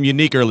been seeing from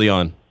Yannick early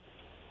on?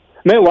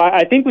 Man, well,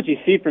 I think what you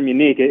see from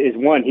Yannick is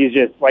one, he's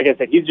just, like I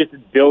said, he's just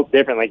built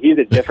different. Like, he's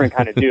a different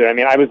kind of dude.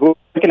 I was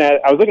looking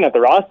at the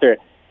roster,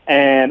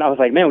 and I was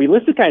like, man, we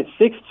list this guy at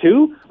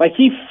 6'2"? Like,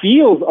 he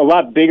feels a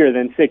lot bigger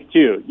than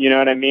 6'2", you know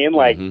what I mean?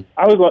 Like,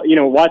 I was,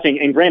 watching,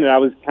 and granted, I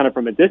was kind of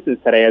from a distance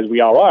today, as we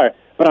all are,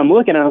 but I'm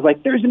looking, and I was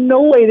like, there's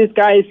no way this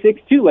guy is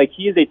 6'2". Like,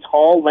 he is a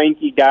tall,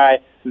 lanky guy,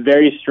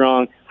 very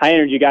strong,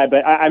 high-energy guy,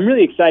 but I'm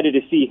really excited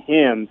to see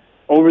him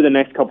over the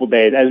next couple of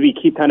days as we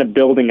keep kind of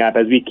building up,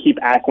 as we keep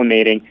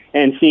acclimating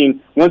and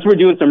seeing once we're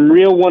doing some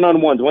real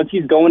one-on-ones, once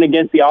he's going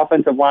against the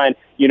offensive line,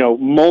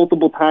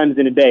 multiple times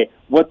in a day,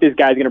 what this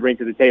guy's going to bring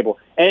to the table.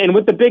 And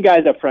with the big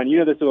guys up front,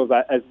 this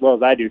as well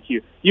as I do,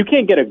 Q, you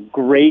can't get a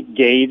great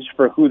gauge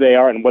for who they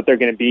are and what they're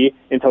going to be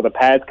until the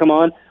pads come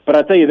on. But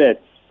I'll tell you this,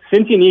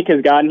 since Yannick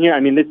has gotten here,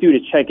 this dude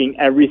is checking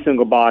every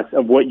single box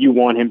of what you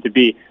want him to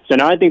be. So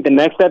now I think the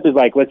next step is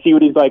let's see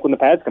what he's like when the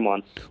pads come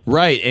on.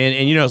 Right,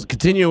 and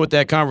continuing with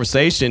that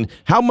conversation,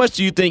 how much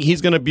do you think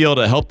he's going to be able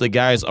to help the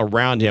guys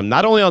around him,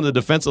 not only on the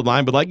defensive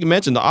line, but like you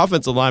mentioned, the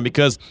offensive line,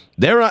 because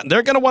they're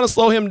going to want to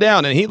slow him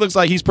down, and he looks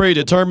like he's pretty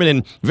determined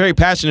and very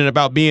passionate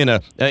about being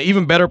an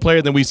even better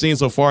player than we've seen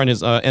so far in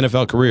his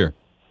NFL career.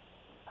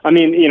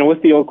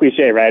 What's the old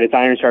cliche, right? It's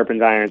iron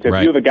sharpens iron. So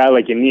if you have a guy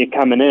like Yannick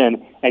coming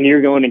in and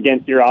you're going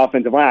against your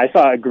offensive line, I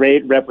saw a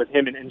great rep with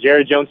him and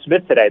Jared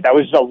Jones-Smith today. That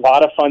was just a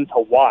lot of fun to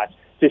watch,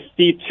 to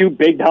see two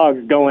big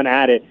dogs going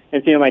at it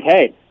and seeing like,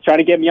 hey, try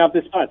to get me off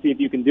this spot, see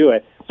if you can do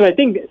it. So I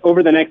think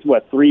over the next,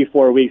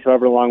 3-4 weeks,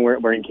 however long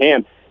we're in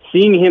camp,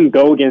 seeing him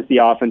go against the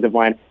offensive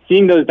line,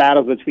 seeing those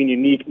battles between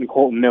Yannick and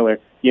Colton Miller,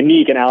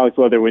 Yannick and Alex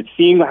Leatherwood,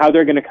 seeing how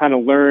they're going to kind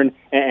of learn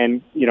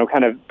and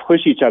kind of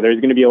push each other is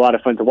going to be a lot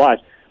of fun to watch.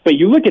 But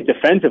you look at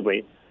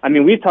defensively,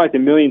 we've talked a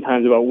million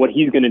times about what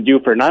he's going to do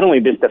for not only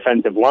this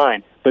defensive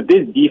line, but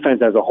this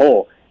defense as a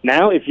whole.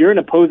 Now, if you're an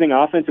opposing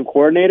offensive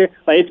coordinator,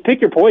 it's pick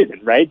your poison,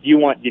 right? Do you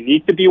want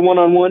Yannick to be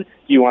one-on-one?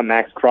 Do you want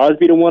Max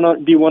Crosby to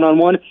be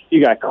one-on-one?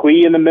 You got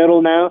Klee in the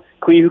middle now.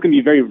 Klee, who can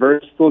be very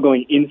versatile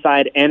going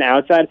inside and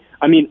outside.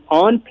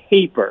 On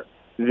paper,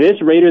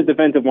 this Raiders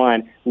defensive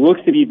line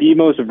looks to be the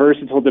most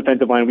versatile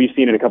defensive line we've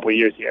seen in a couple of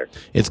years here.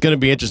 It's going to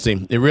be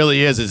interesting. It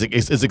really is.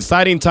 It's an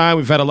exciting time.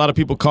 We've had a lot of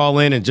people call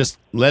in and just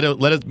let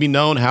it be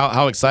known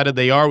how excited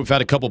they are. We've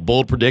had a couple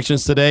bold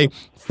predictions today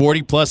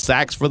 40-plus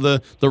sacks for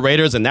the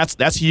Raiders, and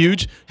that's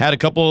huge. Had a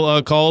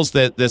couple calls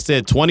that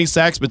said 20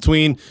 sacks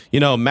between,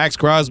 Max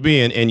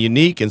Crosby and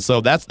Unique, and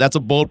so that's a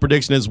bold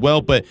prediction as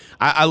well. But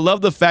I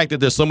love the fact that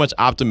there's so much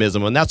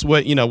optimism, and that's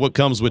what what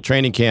comes with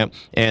training camp.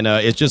 And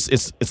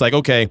it's like,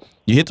 okay,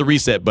 you hit the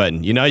reset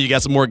button. You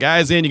got some more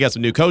guys in, you got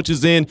some new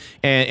coaches in,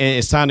 and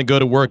it's time to go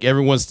to work.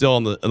 Everyone's still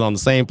on the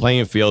same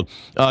playing field.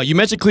 You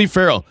mentioned Cleve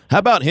Farrell. How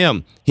about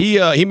him?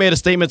 He made a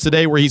statement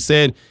today where he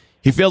said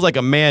he feels like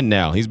a man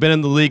now. He's been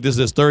in the league. This is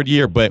his third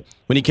year, but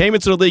when he came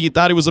into the league, he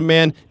thought he was a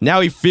man. Now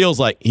he feels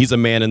like he's a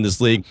man in this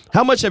league.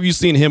 How much have you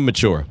seen him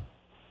mature?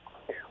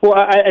 Well,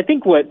 I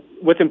think what's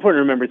important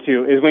to remember,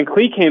 too, is when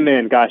Clee came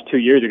in, 2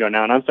 years ago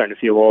now, and I'm starting to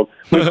feel old.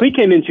 When Clee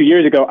came in 2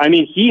 years ago,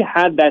 he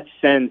had that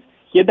sense,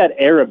 he had that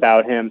air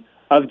about him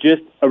of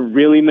just a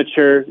really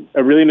mature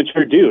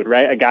dude,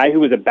 right? A guy who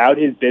was about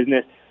his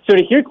business. So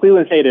to hear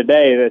Cleveland say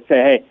today that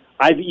hey,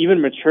 I've even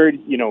matured,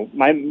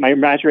 my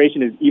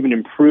maturation is even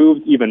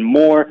improved even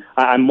more.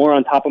 I'm more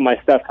on top of my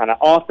stuff kind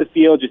of off the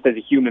field just as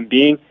a human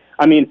being.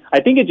 I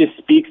think it just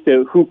speaks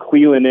to who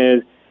Cleveland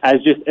is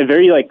as just a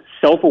very,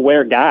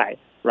 self-aware guy,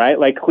 right?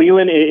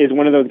 Cleveland is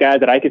one of those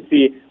guys that I could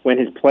see when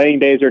his playing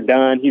days are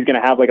done, he's going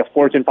to have, a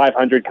Fortune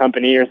 500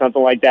 company or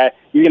something like that.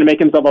 He's going to make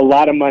himself a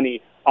lot of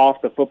money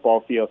off the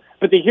football field.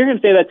 But to hear him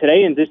say that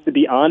today and just to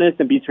be honest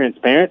and be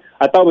transparent,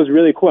 I thought was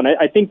really cool. And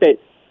I think that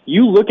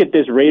you look at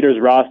this Raiders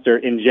roster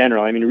in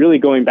general, really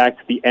going back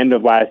to the end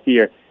of last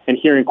year and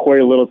hearing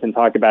Corey Littleton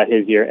talk about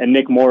his year and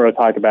Nick Morrow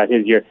talk about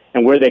his year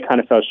and where they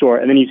kind of fell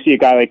short. And then you see a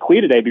guy like Clee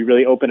today be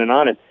really open and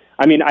honest.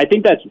 I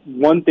think that's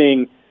one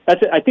thing.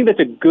 I think that's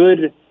a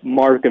good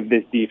mark of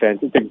this defense.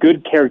 It's a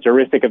good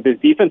characteristic of this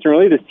defense and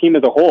really this team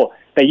as a whole,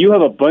 that you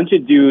have a bunch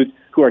of dudes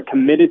who are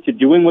committed to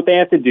doing what they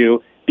have to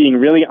do, being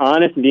really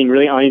honest and being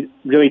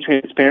really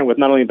transparent with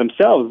not only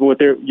themselves, but with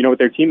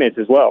their teammates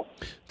as well.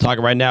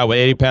 Talking right now with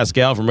Eddie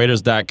Pascal from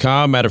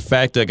Raiders.com. Matter of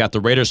fact, I got the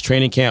Raiders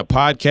Training Camp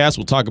podcast.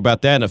 We'll talk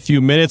about that in a few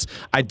minutes.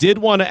 I did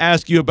want to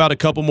ask you about a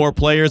couple more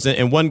players,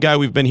 and one guy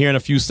we've been hearing a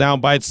few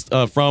sound bites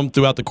from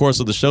throughout the course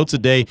of the show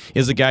today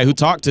is a guy who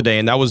talked today,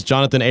 and that was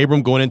Jonathan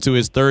Abram going into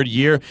his third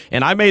year.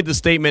 And I made the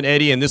statement,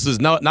 Eddie, and this is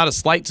not a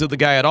slight to the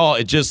guy at all.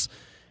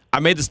 I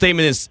made the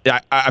statement,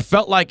 I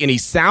felt like, and he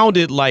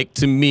sounded like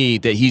to me,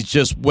 that he's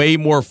just way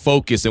more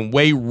focused and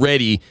way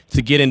ready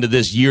to get into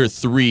this year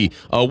 3.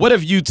 What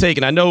have you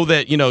taken? I know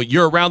that,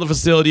 you're around the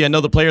facility. I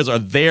know the players are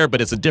there, but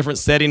it's a different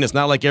setting. It's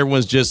not like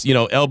everyone's just,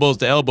 elbows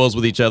to elbows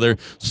with each other.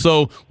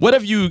 So what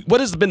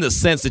has been the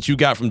sense that you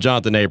got from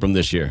Jonathan Abram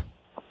this year?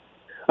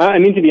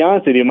 To be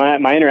honest with you,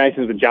 my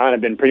interactions with John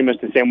have been pretty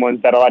much the same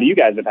ones that a lot of you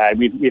guys have had.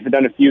 We've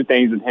done a few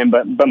things with him,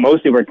 but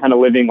mostly we're kind of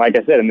living, like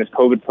I said, in this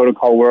COVID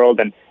protocol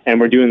world, and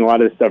we're doing a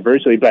lot of this stuff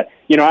virtually. But,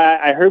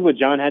 I heard what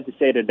John had to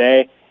say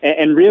today,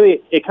 and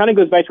really it kind of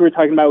goes back to what we're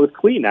talking about with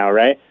Clee now,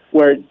 right?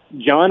 Where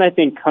John, I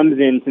think, comes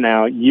into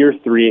now year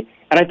 3,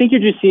 and I think you're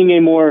just seeing a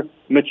more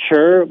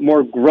mature,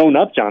 more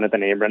grown-up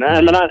Jonathan Abram.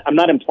 And I'm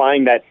not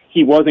implying that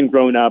he wasn't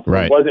grown up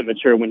or wasn't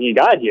mature when he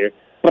got here.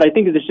 But I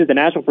think it's just a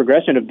natural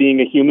progression of being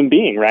a human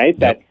being, right? Yep.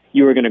 That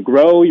you are going to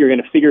grow, you're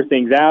going to figure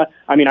things out.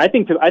 I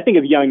think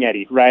of young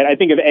Eddie, right? I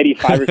think of Eddie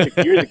 5 or 6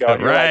 years ago.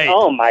 And you're like,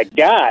 oh my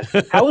God,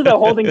 how was I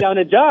holding down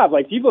a job?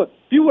 People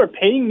were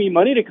paying me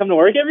money to come to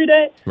work every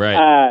day.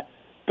 Right.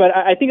 But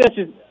I think that's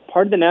just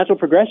part of the natural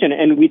progression.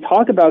 And we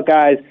talk about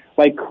guys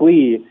like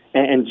Clee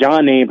and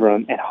John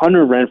Abram and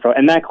Hunter Renfrow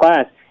and that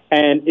class.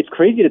 And it's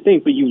crazy to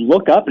think, but you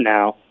look up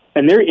now,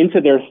 and they're into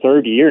their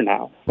third year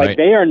now.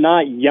 They are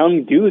not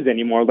young dudes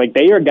anymore.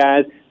 They are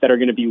guys that are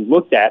going to be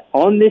looked at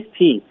on this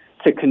team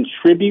to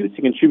contribute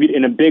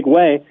in a big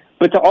way,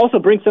 but to also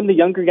bring some of the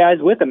younger guys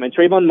with them. And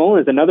Trayvon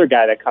Mullen is another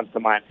guy that comes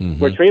to mind,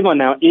 where Trayvon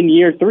now in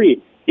year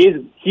 3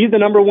 he's the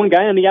number one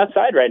guy on the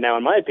outside right now,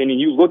 in my opinion.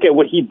 You look at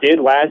what he did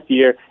last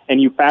year,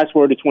 and you fast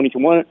forward to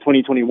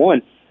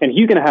 2021, and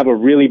he's going to have a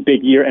really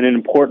big year and an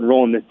important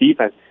role in this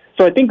defense.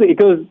 So I think it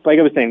goes, like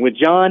I was saying, with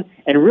John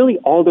and really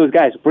all those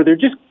guys, where they're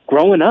just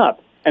growing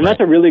up. And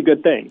that's a really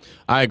good thing.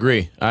 I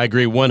agree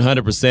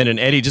 100%. And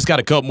Eddie, just got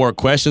a couple more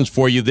questions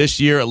for you. This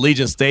year,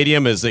 Allegiant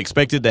Stadium is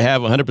expected to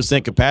have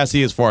 100%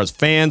 capacity as far as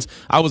fans.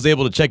 I was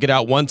able to check it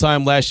out one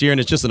time last year, and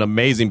it's just an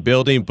amazing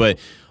building. But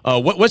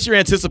what's your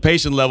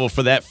anticipation level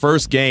for that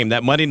first game,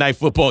 that Monday Night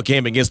Football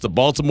game against the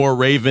Baltimore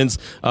Ravens,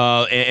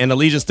 and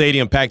Allegiant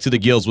Stadium packed to the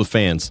gills with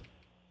fans?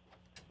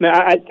 Now,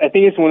 I think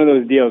it's one of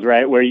those deals,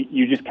 right, where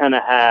you just kind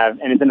of have,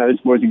 and it's another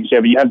sports you can share,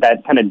 but you have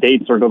that kind of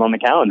date circled on the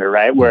calendar,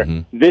 right, where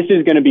this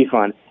is going to be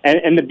fun.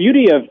 And the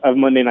beauty of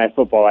Monday Night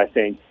Football, I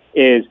think,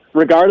 is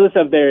regardless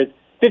of there's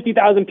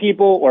 50,000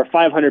 people or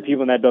 500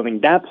 people in that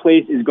building, that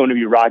place is going to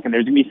be rocking.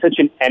 There's going to be such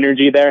an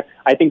energy there.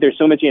 I think there's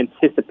so much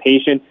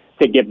anticipation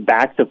to get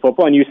back to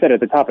football. And you said at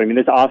the top,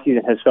 this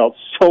offseason has felt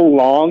so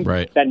long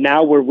that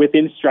now we're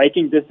within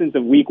striking distance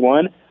of week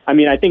 1.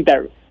 I think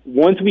that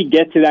once we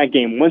get to that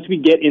game, once we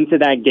get into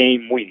that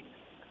game week,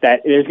 that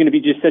there's going to be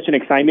just such an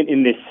excitement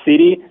in this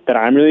city that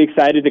I'm really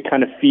excited to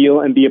kind of feel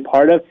and be a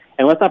part of.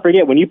 And let's not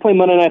forget, when you play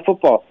Monday Night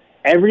Football,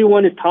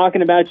 Everyone is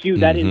talking about you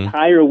that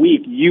entire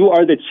week. You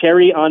are the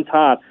cherry on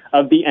top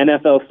of the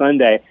NFL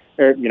Sunday,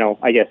 or,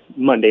 I guess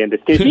Monday in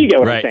this case. You get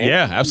what I'm saying?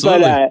 Yeah,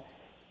 absolutely. But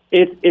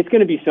it's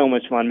going to be so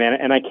much fun, man,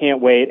 and I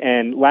can't wait.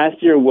 And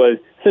last year was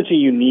such a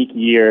unique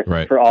year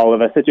for all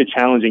of us, such a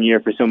challenging year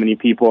for so many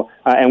people.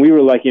 And we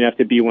were lucky enough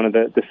to be one of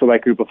the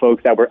select group of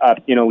folks that were up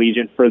in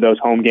Allegiant for those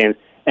home games.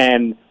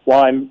 And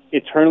while I'm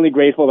eternally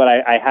grateful that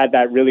I had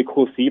that really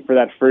cool seat for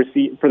that first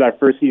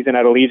season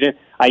at Allegiant,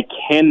 I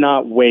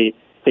cannot wait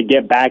to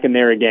get back in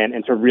there again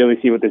and to really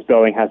see what this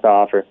building has to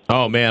offer.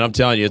 Oh, man, I'm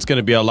telling you, it's going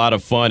to be a lot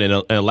of fun.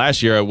 And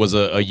last year was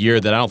a year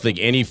that I don't think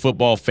any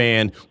football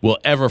fan will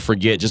ever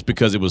forget, just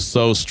because it was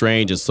so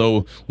strange and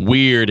so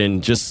weird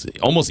and just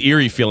almost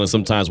eerie feeling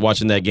sometimes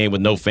watching that game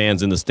with no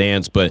fans in the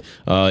stands. But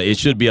it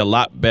should be a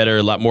lot better,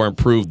 a lot more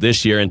improved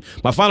this year. And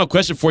my final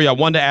question for you, I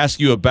wanted to ask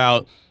you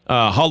about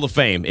Hall of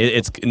Fame.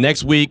 It's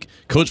next week.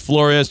 Coach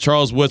Flores,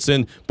 Charles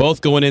Woodson, both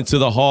going into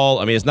the Hall.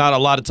 I mean, it's not a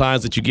lot of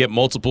times that you get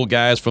multiple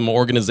guys from an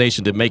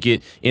organization to make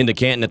it into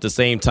Canton at the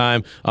same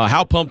time.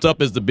 How pumped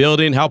up is the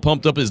building? How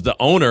pumped up is the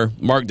owner,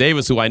 Mark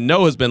Davis, who I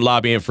know has been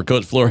lobbying for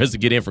Coach Flores to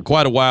get in for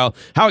quite a while?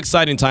 How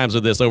exciting times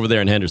are this over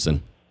there in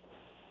Henderson?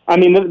 I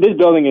mean, this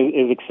building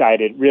is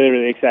excited, really,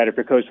 really excited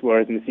for Coach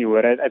Flores and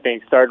Seawood. I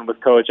think starting with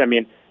Coach, I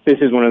mean, this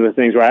is one of the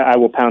things where I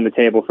will pound the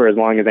table for as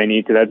long as I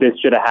need to. That this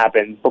should have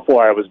happened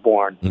before I was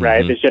born,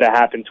 right? This should have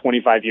happened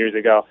 25 years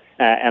ago.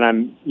 And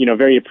I'm,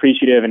 very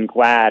appreciative and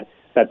glad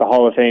that the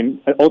Hall of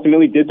Fame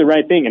ultimately did the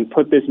right thing and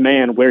put this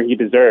man where he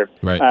deserved,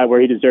 where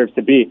he deserves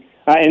to be.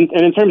 And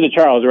in terms of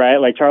Charles, right?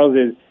 Like Charles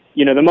is,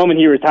 the moment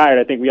he retired,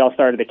 I think we all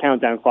started the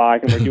countdown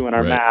clock and we're doing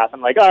our math.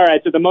 I'm like, all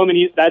right, so the moment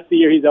that's the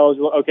year he's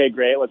eligible. Okay,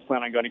 great. Let's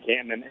plan on going to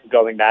Canton and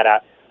building that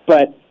out.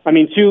 But, I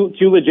mean,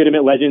 two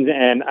legitimate legends,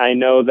 and I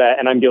know that,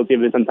 and I'm guilty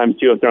of this sometimes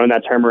too, of throwing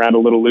that term around a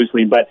little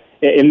loosely, but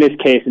in this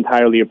case,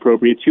 entirely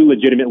appropriate. Two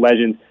legitimate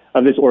legends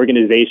of this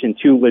organization,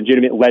 two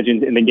legitimate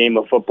legends in the game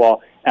of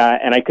football,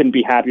 and I couldn't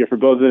be happier for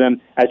both of them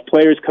as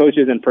players,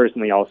 coaches, and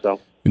personally also.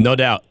 No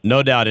doubt.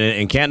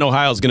 And Canton,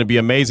 Ohio is going to be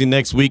amazing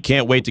next week.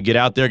 Can't wait to get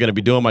out there. Going to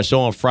be doing my show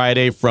on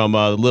Friday from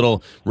a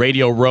little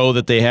radio row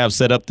that they have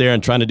set up there,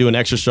 and trying to do an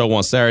extra show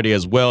on Saturday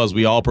as well, as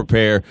we all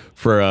prepare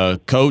for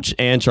Coach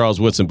and Charles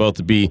Woodson both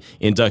to be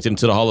inducted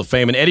into the Hall of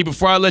Fame. And Eddie,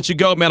 before I let you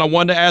go, man, I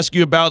wanted to ask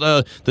you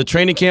about the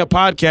Training Camp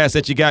podcast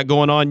that you got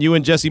going on, you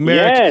and Jesse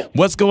Merrick. Yes.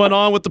 What's going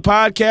on with the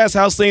podcast?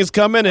 How's things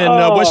coming? And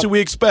what should we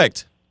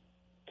expect?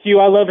 Q,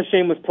 I love a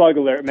shameless plug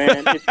alert,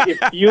 man.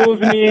 It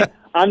fuels me.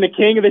 I'm the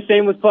king of the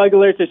shameless plug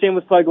alert. So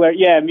shameless plug alert.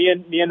 Yeah, me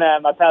and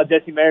my pal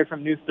Jesse Merrick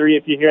from News 3.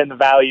 If you're here in the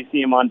Valley, you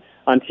see him on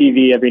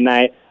TV every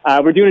night.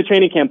 We're doing a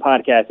training camp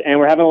podcast, and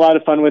we're having a lot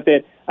of fun with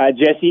it.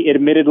 Jesse,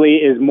 admittedly,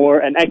 is more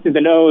an X's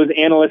and O's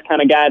analyst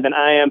kind of guy than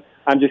I am.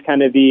 I'm just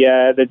kind of the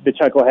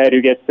chucklehead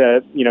who gets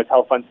to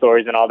tell fun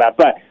stories and all that.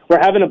 But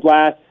we're having a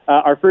blast.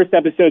 Our first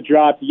episode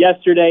dropped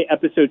yesterday.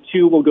 Episode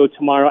 2 will go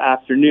tomorrow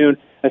afternoon.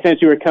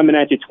 Essentially, we're coming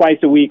at you twice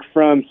a week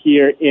from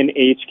here in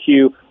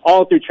HQ,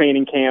 all through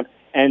training camp.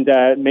 And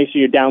make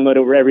sure you download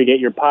it wherever you get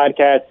your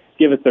podcast.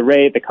 Give us the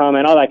rate, the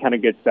comment, all that kind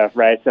of good stuff,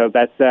 right? So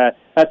that's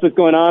what's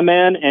going on,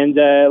 man. And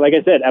like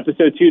I said,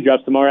 episode 2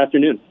 drops tomorrow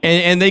afternoon.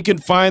 And they can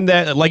find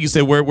that, like you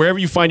said, wherever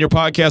you find your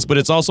podcast, but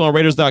it's also on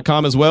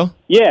Raiders.com as well?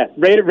 Yeah,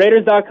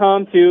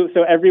 Raiders.com too.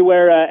 So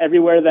everywhere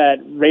that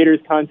Raiders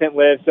content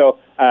lives. So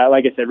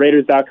like I said,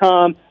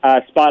 Raiders.com,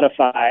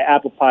 Spotify,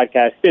 Apple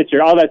Podcasts,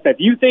 Stitcher, all that stuff.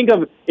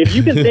 If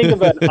you can think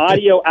of an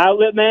audio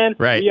outlet, man,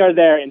 we are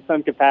there in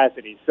some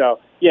capacity. So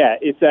yeah,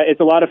 it's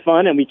a lot of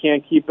fun, and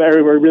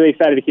we're really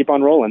excited to keep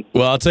on rolling.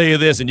 Well, I'll tell you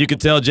this, and you can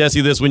tell Jesse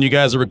this when you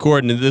guys are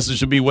recording, and this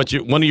should be what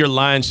one of your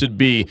lines should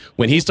be.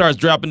 When he starts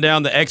dropping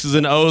down the X's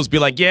and O's, be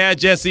like, yeah,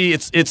 Jesse,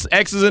 it's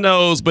X's and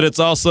O's, but it's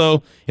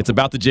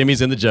about the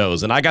Jimmies and the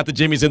Joes, and I got the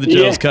Jimmies and the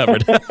Joes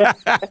covered.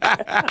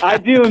 I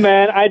do,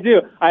 man. I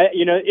do.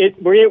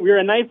 We're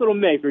a nice little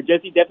mix where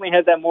Jesse definitely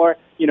has that more,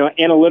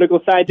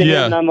 analytical side to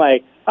him, and I'm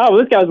like, oh, well,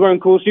 this guy's wearing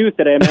cool shoes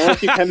today, man.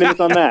 Let's do 10 minutes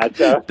on that.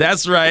 So.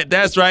 That's right.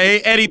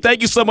 Hey, Eddie,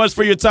 thank you so much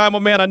for your time, my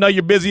man. I know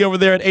you're busy over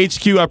there at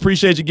HQ. I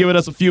appreciate you giving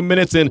us a few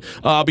minutes, and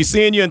I'll be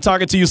seeing you and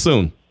talking to you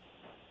soon.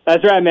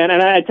 That's right, man.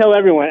 And I tell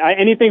everyone,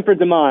 anything for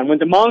Damon. When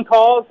Damon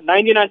calls,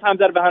 99 times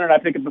out of 100, I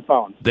pick up the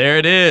phone. There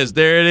it is.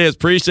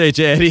 Appreciate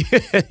you, Eddie.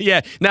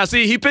 Yeah. Now,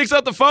 see, he picks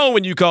up the phone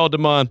when you call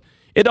Damon.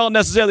 It don't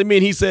necessarily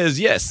mean he says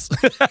yes.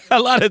 A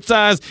lot of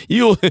times,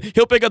 he'll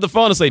pick up the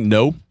phone and say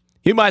no.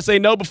 He might say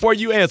no before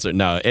you answer.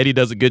 No, Eddie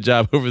does a good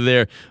job over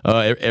there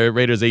at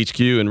Raiders HQ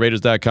and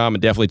Raiders.com,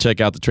 and definitely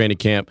check out the training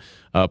camp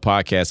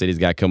podcast that he's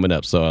got coming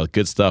up. So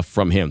good stuff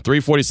from him.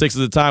 3:46 is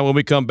the time. When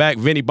we come back,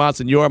 Vinny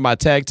Bonsignore, my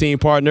tag team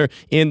partner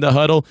in the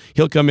huddle,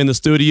 he'll come in the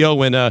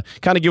studio and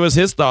kind of give us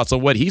his thoughts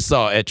on what he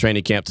saw at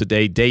training camp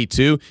today, day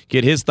 2.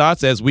 Get his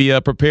thoughts as we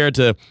prepare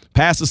to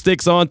pass the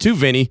sticks on to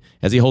Vinny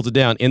as he holds it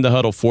down in the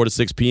huddle 4 to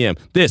 6 p.m.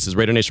 This is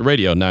Raider Nation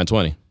Radio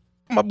 920.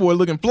 My boy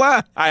looking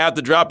fly. I have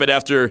to drop it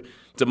after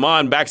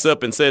Damon backs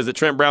up and says that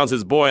Trent Brown's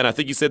his boy, and I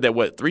think you said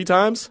that, 3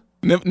 times?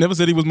 Never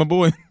said he was my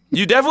boy.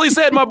 You definitely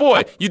said my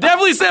boy.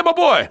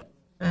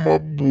 My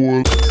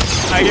boy.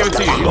 I give it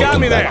to you. You got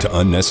Welcome me there. back to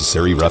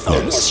Unnecessary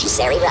Roughness.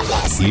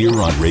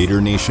 Here on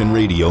Raider Nation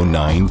Radio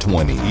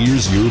 920.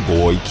 Here's your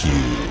boy Q.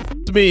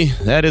 It's me.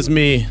 That is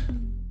me.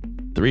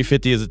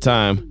 350 is the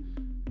time.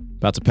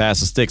 About to pass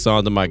the sticks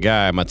on to my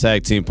guy, my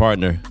tag team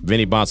partner,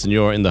 Vinny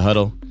Bonsignore in the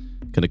huddle.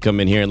 Going to come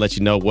in here and let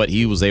you know what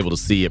he was able to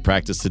see at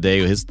practice today,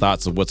 his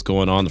thoughts of what's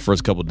going on the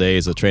first couple of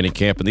days of training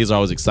camp. And these are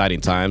always exciting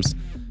times.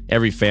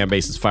 Every fan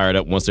base is fired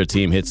up once their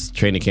team hits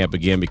training camp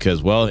again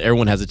because, well,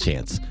 everyone has a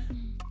chance.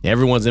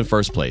 Everyone's in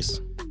first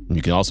place.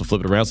 You can also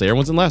flip it around and say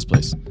everyone's in last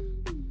place.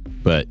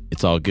 But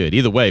it's all good.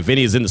 Either way,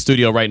 Vinny is in the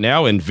studio right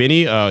now. And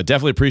Vinny,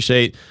 definitely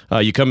appreciate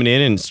you coming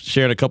in and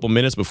sharing a couple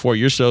minutes before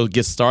your show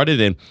gets started.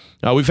 And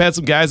we've had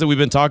some guys that we've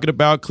been talking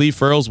about. Cleve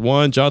Ferrell's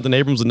one, Jonathan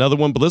Abrams another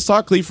one. But let's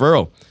talk Cleve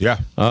Ferrell. Yeah.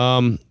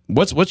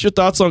 What's your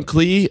thoughts on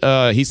Cleve?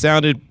 He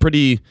sounded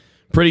pretty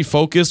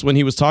focused when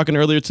he was talking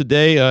earlier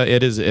today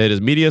at his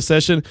media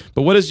session.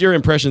 But what is your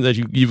impression that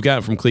you've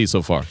gotten from Cleve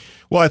so far?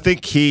 Well, I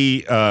think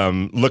he,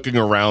 looking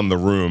around the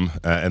room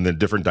and the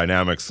different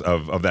dynamics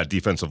of that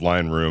defensive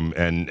line room,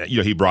 and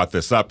he brought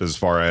this up as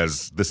far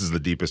as this is the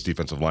deepest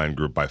defensive line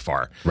group by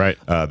far, right?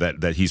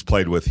 That he's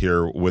played with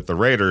here with the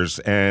Raiders,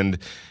 and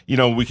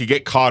we could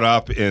get caught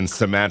up in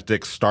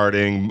semantics,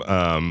 starting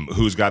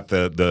who's got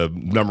the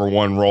number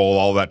one role,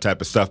 all that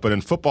type of stuff. But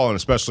in football, and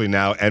especially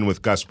now, and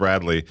with Gus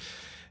Bradley,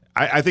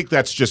 I think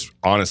that's just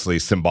honestly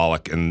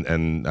symbolic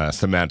and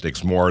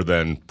semantics more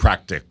than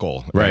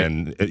practical. Right.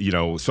 And,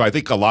 so I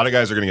think a lot of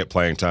guys are going to get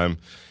playing time.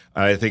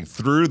 I think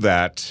through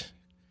that,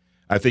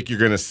 I think you're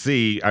going to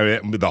see,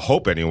 the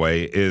hope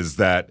anyway, is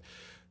that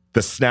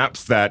the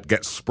snaps that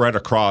get spread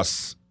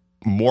across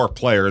more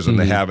players than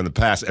they have in the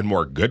past, and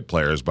more good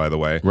players, by the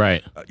way.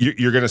 Right.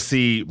 You're going to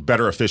see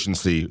better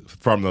efficiency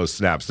from those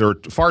snaps. There were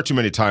far too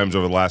many times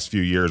over the last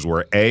few years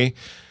where,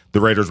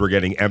 the Raiders were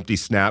getting empty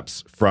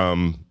snaps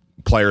from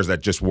players that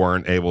just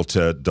weren't able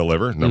to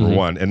deliver, number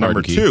one. And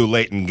number two,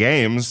 late in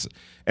games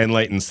and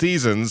late in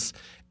seasons,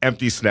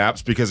 empty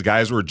snaps because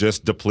guys were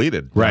just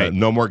depleted. Right.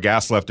 No more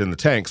gas left in the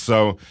tank.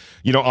 So,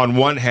 on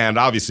one hand,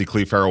 obviously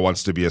Cleve Ferrell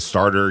wants to be a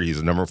starter. He's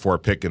a number 4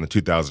 pick in the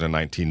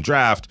 2019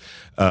 draft.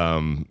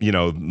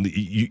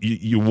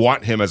 You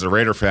want him as a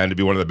Raider fan to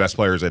be one of the best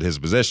players at his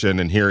position,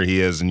 and here he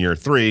is in year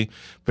 3,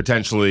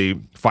 potentially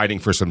fighting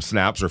for some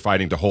snaps or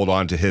fighting to hold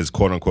on to his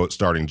quote-unquote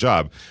starting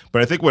job.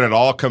 But I think when it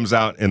all comes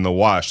out in the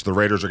wash, the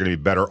Raiders are going to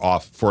be better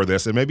off for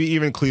this, and maybe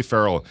even Cleve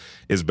Ferrell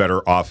is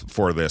better off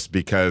for this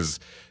because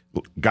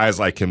guys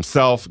like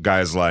himself,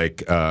 guys like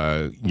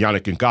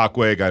Yannick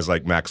Ngakoue, guys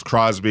like Max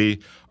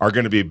Crosby are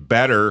going to be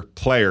better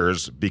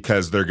players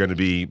because they're going to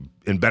be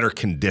in better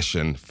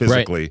condition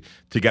physically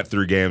to get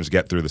through games,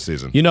 get through the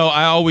season.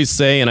 I always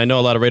say, and I know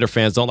a lot of Raider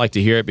fans don't like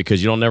to hear it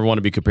because you don't never want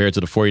to be compared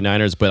to the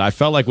 49ers, but I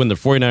felt like when the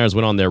 49ers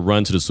went on their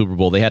run to the Super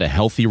Bowl, they had a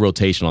healthy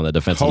rotation on the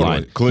defensive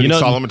line. Including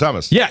Solomon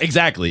Thomas. Yeah,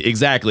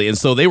 exactly. And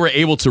so they were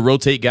able to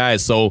rotate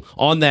guys. So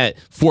on that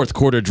fourth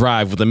quarter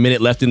drive with a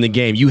minute left in the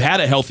game, you had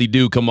a healthy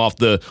dude come off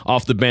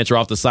the bench or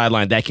off the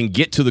sideline that can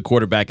get to the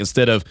quarterback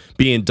instead of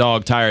being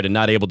dog tired and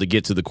not able to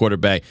get to the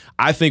quarterback.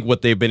 I think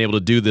what they've been able to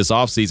do this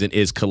offseason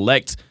is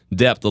collect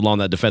depth along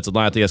that defensive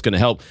line. I think that's going to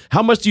help.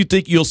 How much do you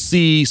think you'll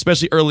see,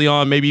 especially early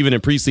on, maybe even in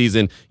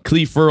preseason,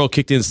 Cleve Ferrell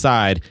kicked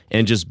inside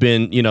and just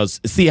been,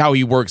 see how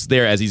he works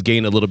there as he's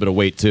gained a little bit of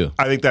weight too?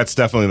 I think that's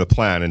definitely the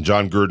plan. And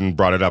John Gruden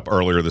brought it up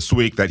earlier this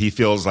week that he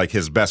feels like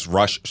his best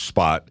rush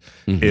spot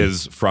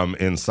is from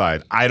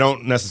inside. I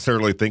don't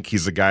necessarily think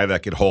he's a guy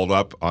that could hold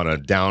up on a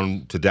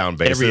down-to-down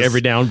basis. Every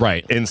down,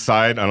 right.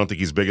 Inside, I don't think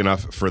he's big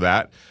enough for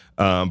that.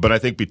 But I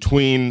think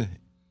between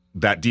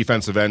that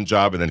defensive end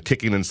job and then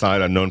kicking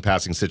inside on known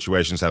passing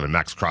situations, having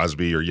Max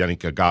Crosby or Yannick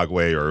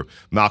Ngakoue or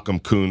Malcolm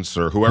Kuntz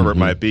or whoever it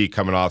might be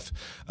coming off,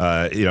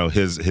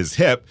 his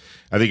hip,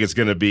 I think it's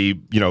going to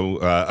be,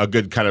 a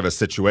good kind of a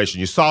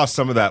situation. You saw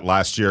some of that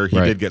last year. He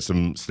did get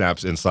some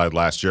snaps inside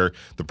last year.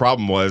 The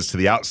problem was to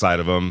the outside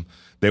of him,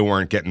 they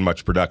weren't getting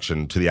much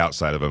production to the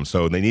outside of him.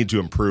 So they need to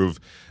improve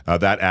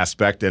that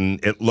aspect.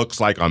 And it looks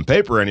like on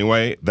paper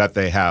anyway that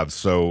they have.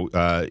 So,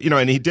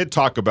 and he did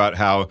talk about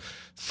how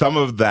some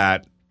of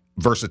that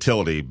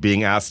versatility,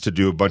 being asked to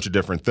do a bunch of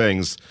different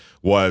things,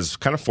 was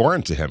kind of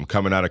foreign to him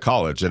coming out of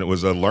college, and it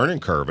was a learning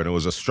curve, and it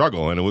was a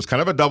struggle, and it was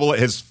kind of a double.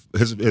 His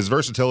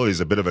versatility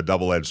is a bit of a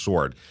double-edged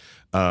sword.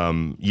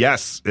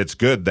 Yes, it's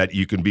good that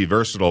you can be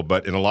versatile,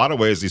 but in a lot of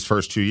ways, these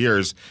first 2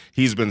 years,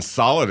 he's been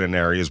solid in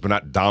areas, but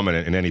not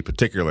dominant in any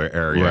particular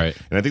area. Right.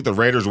 And I think the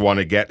Raiders want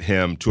to get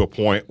him to a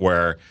point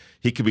where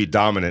he could be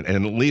dominant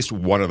in at least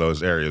one of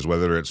those areas,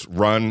 whether it's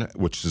run,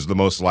 which is the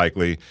most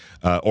likely,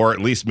 or at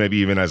least maybe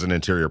even as an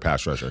interior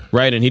pass rusher.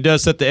 Right, and he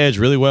does set the edge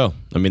really well.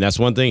 I mean, that's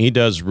one thing he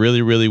does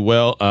really, really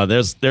well.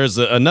 There's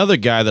another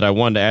guy that I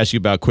wanted to ask you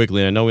about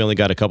quickly, and I know we only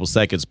got a couple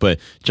seconds,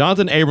 but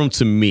Jonathan Abrams,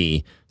 to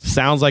me,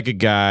 sounds like a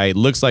guy,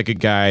 looks like a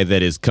guy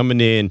that is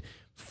coming in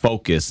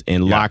focused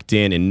and locked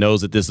in and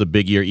knows that this is a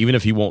big year, even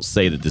if he won't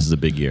say that this is a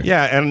big year.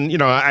 Yeah,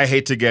 and I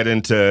hate to get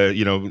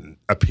into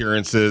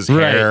appearances,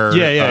 hair,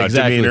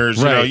 exactly.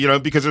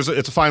 demeanors, because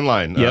it's a fine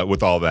line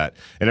with all that,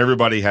 and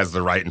everybody has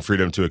the right and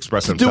freedom to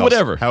express themselves. Do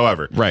whatever.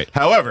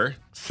 However,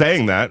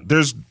 saying that,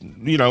 there's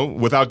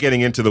without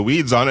getting into the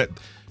weeds on it,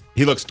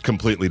 he looks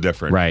completely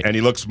different, right? And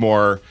he looks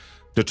more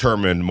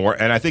determined,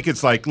 and I think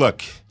it's like,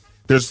 look.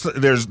 There's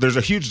a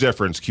huge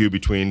difference, Q,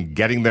 between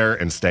getting there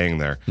and staying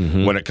there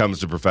when it comes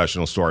to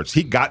professional sports.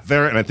 He got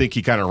there, and I think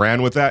he kind of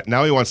ran with that.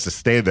 Now he wants to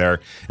stay there,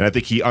 and I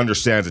think he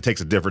understands it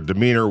takes a different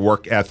demeanor,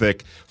 work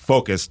ethic,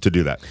 focus to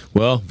do that.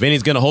 Well,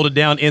 Vinny's going to hold it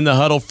down in the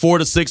huddle 4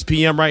 to 6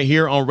 p.m. right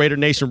here on Raider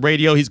Nation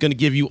Radio. He's going to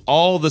give you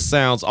all the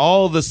sounds,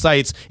 all the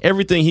sights,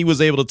 everything he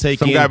was able to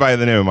take in. Some guy by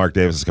the name of Mark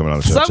Davis is coming on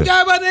the show, Some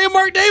guy by the name of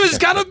Mark Davis is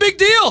kind of a big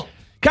deal.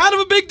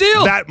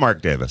 That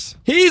Mark Davis.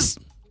 He's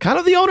kind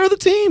of the owner of the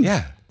team.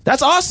 Yeah.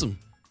 That's awesome.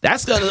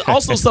 That's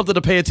also something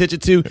to pay attention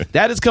to.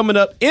 That is coming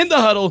up in the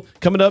huddle,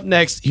 coming up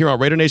next here on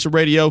Raider Nation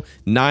Radio,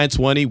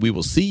 920. We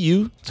will see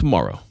you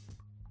tomorrow.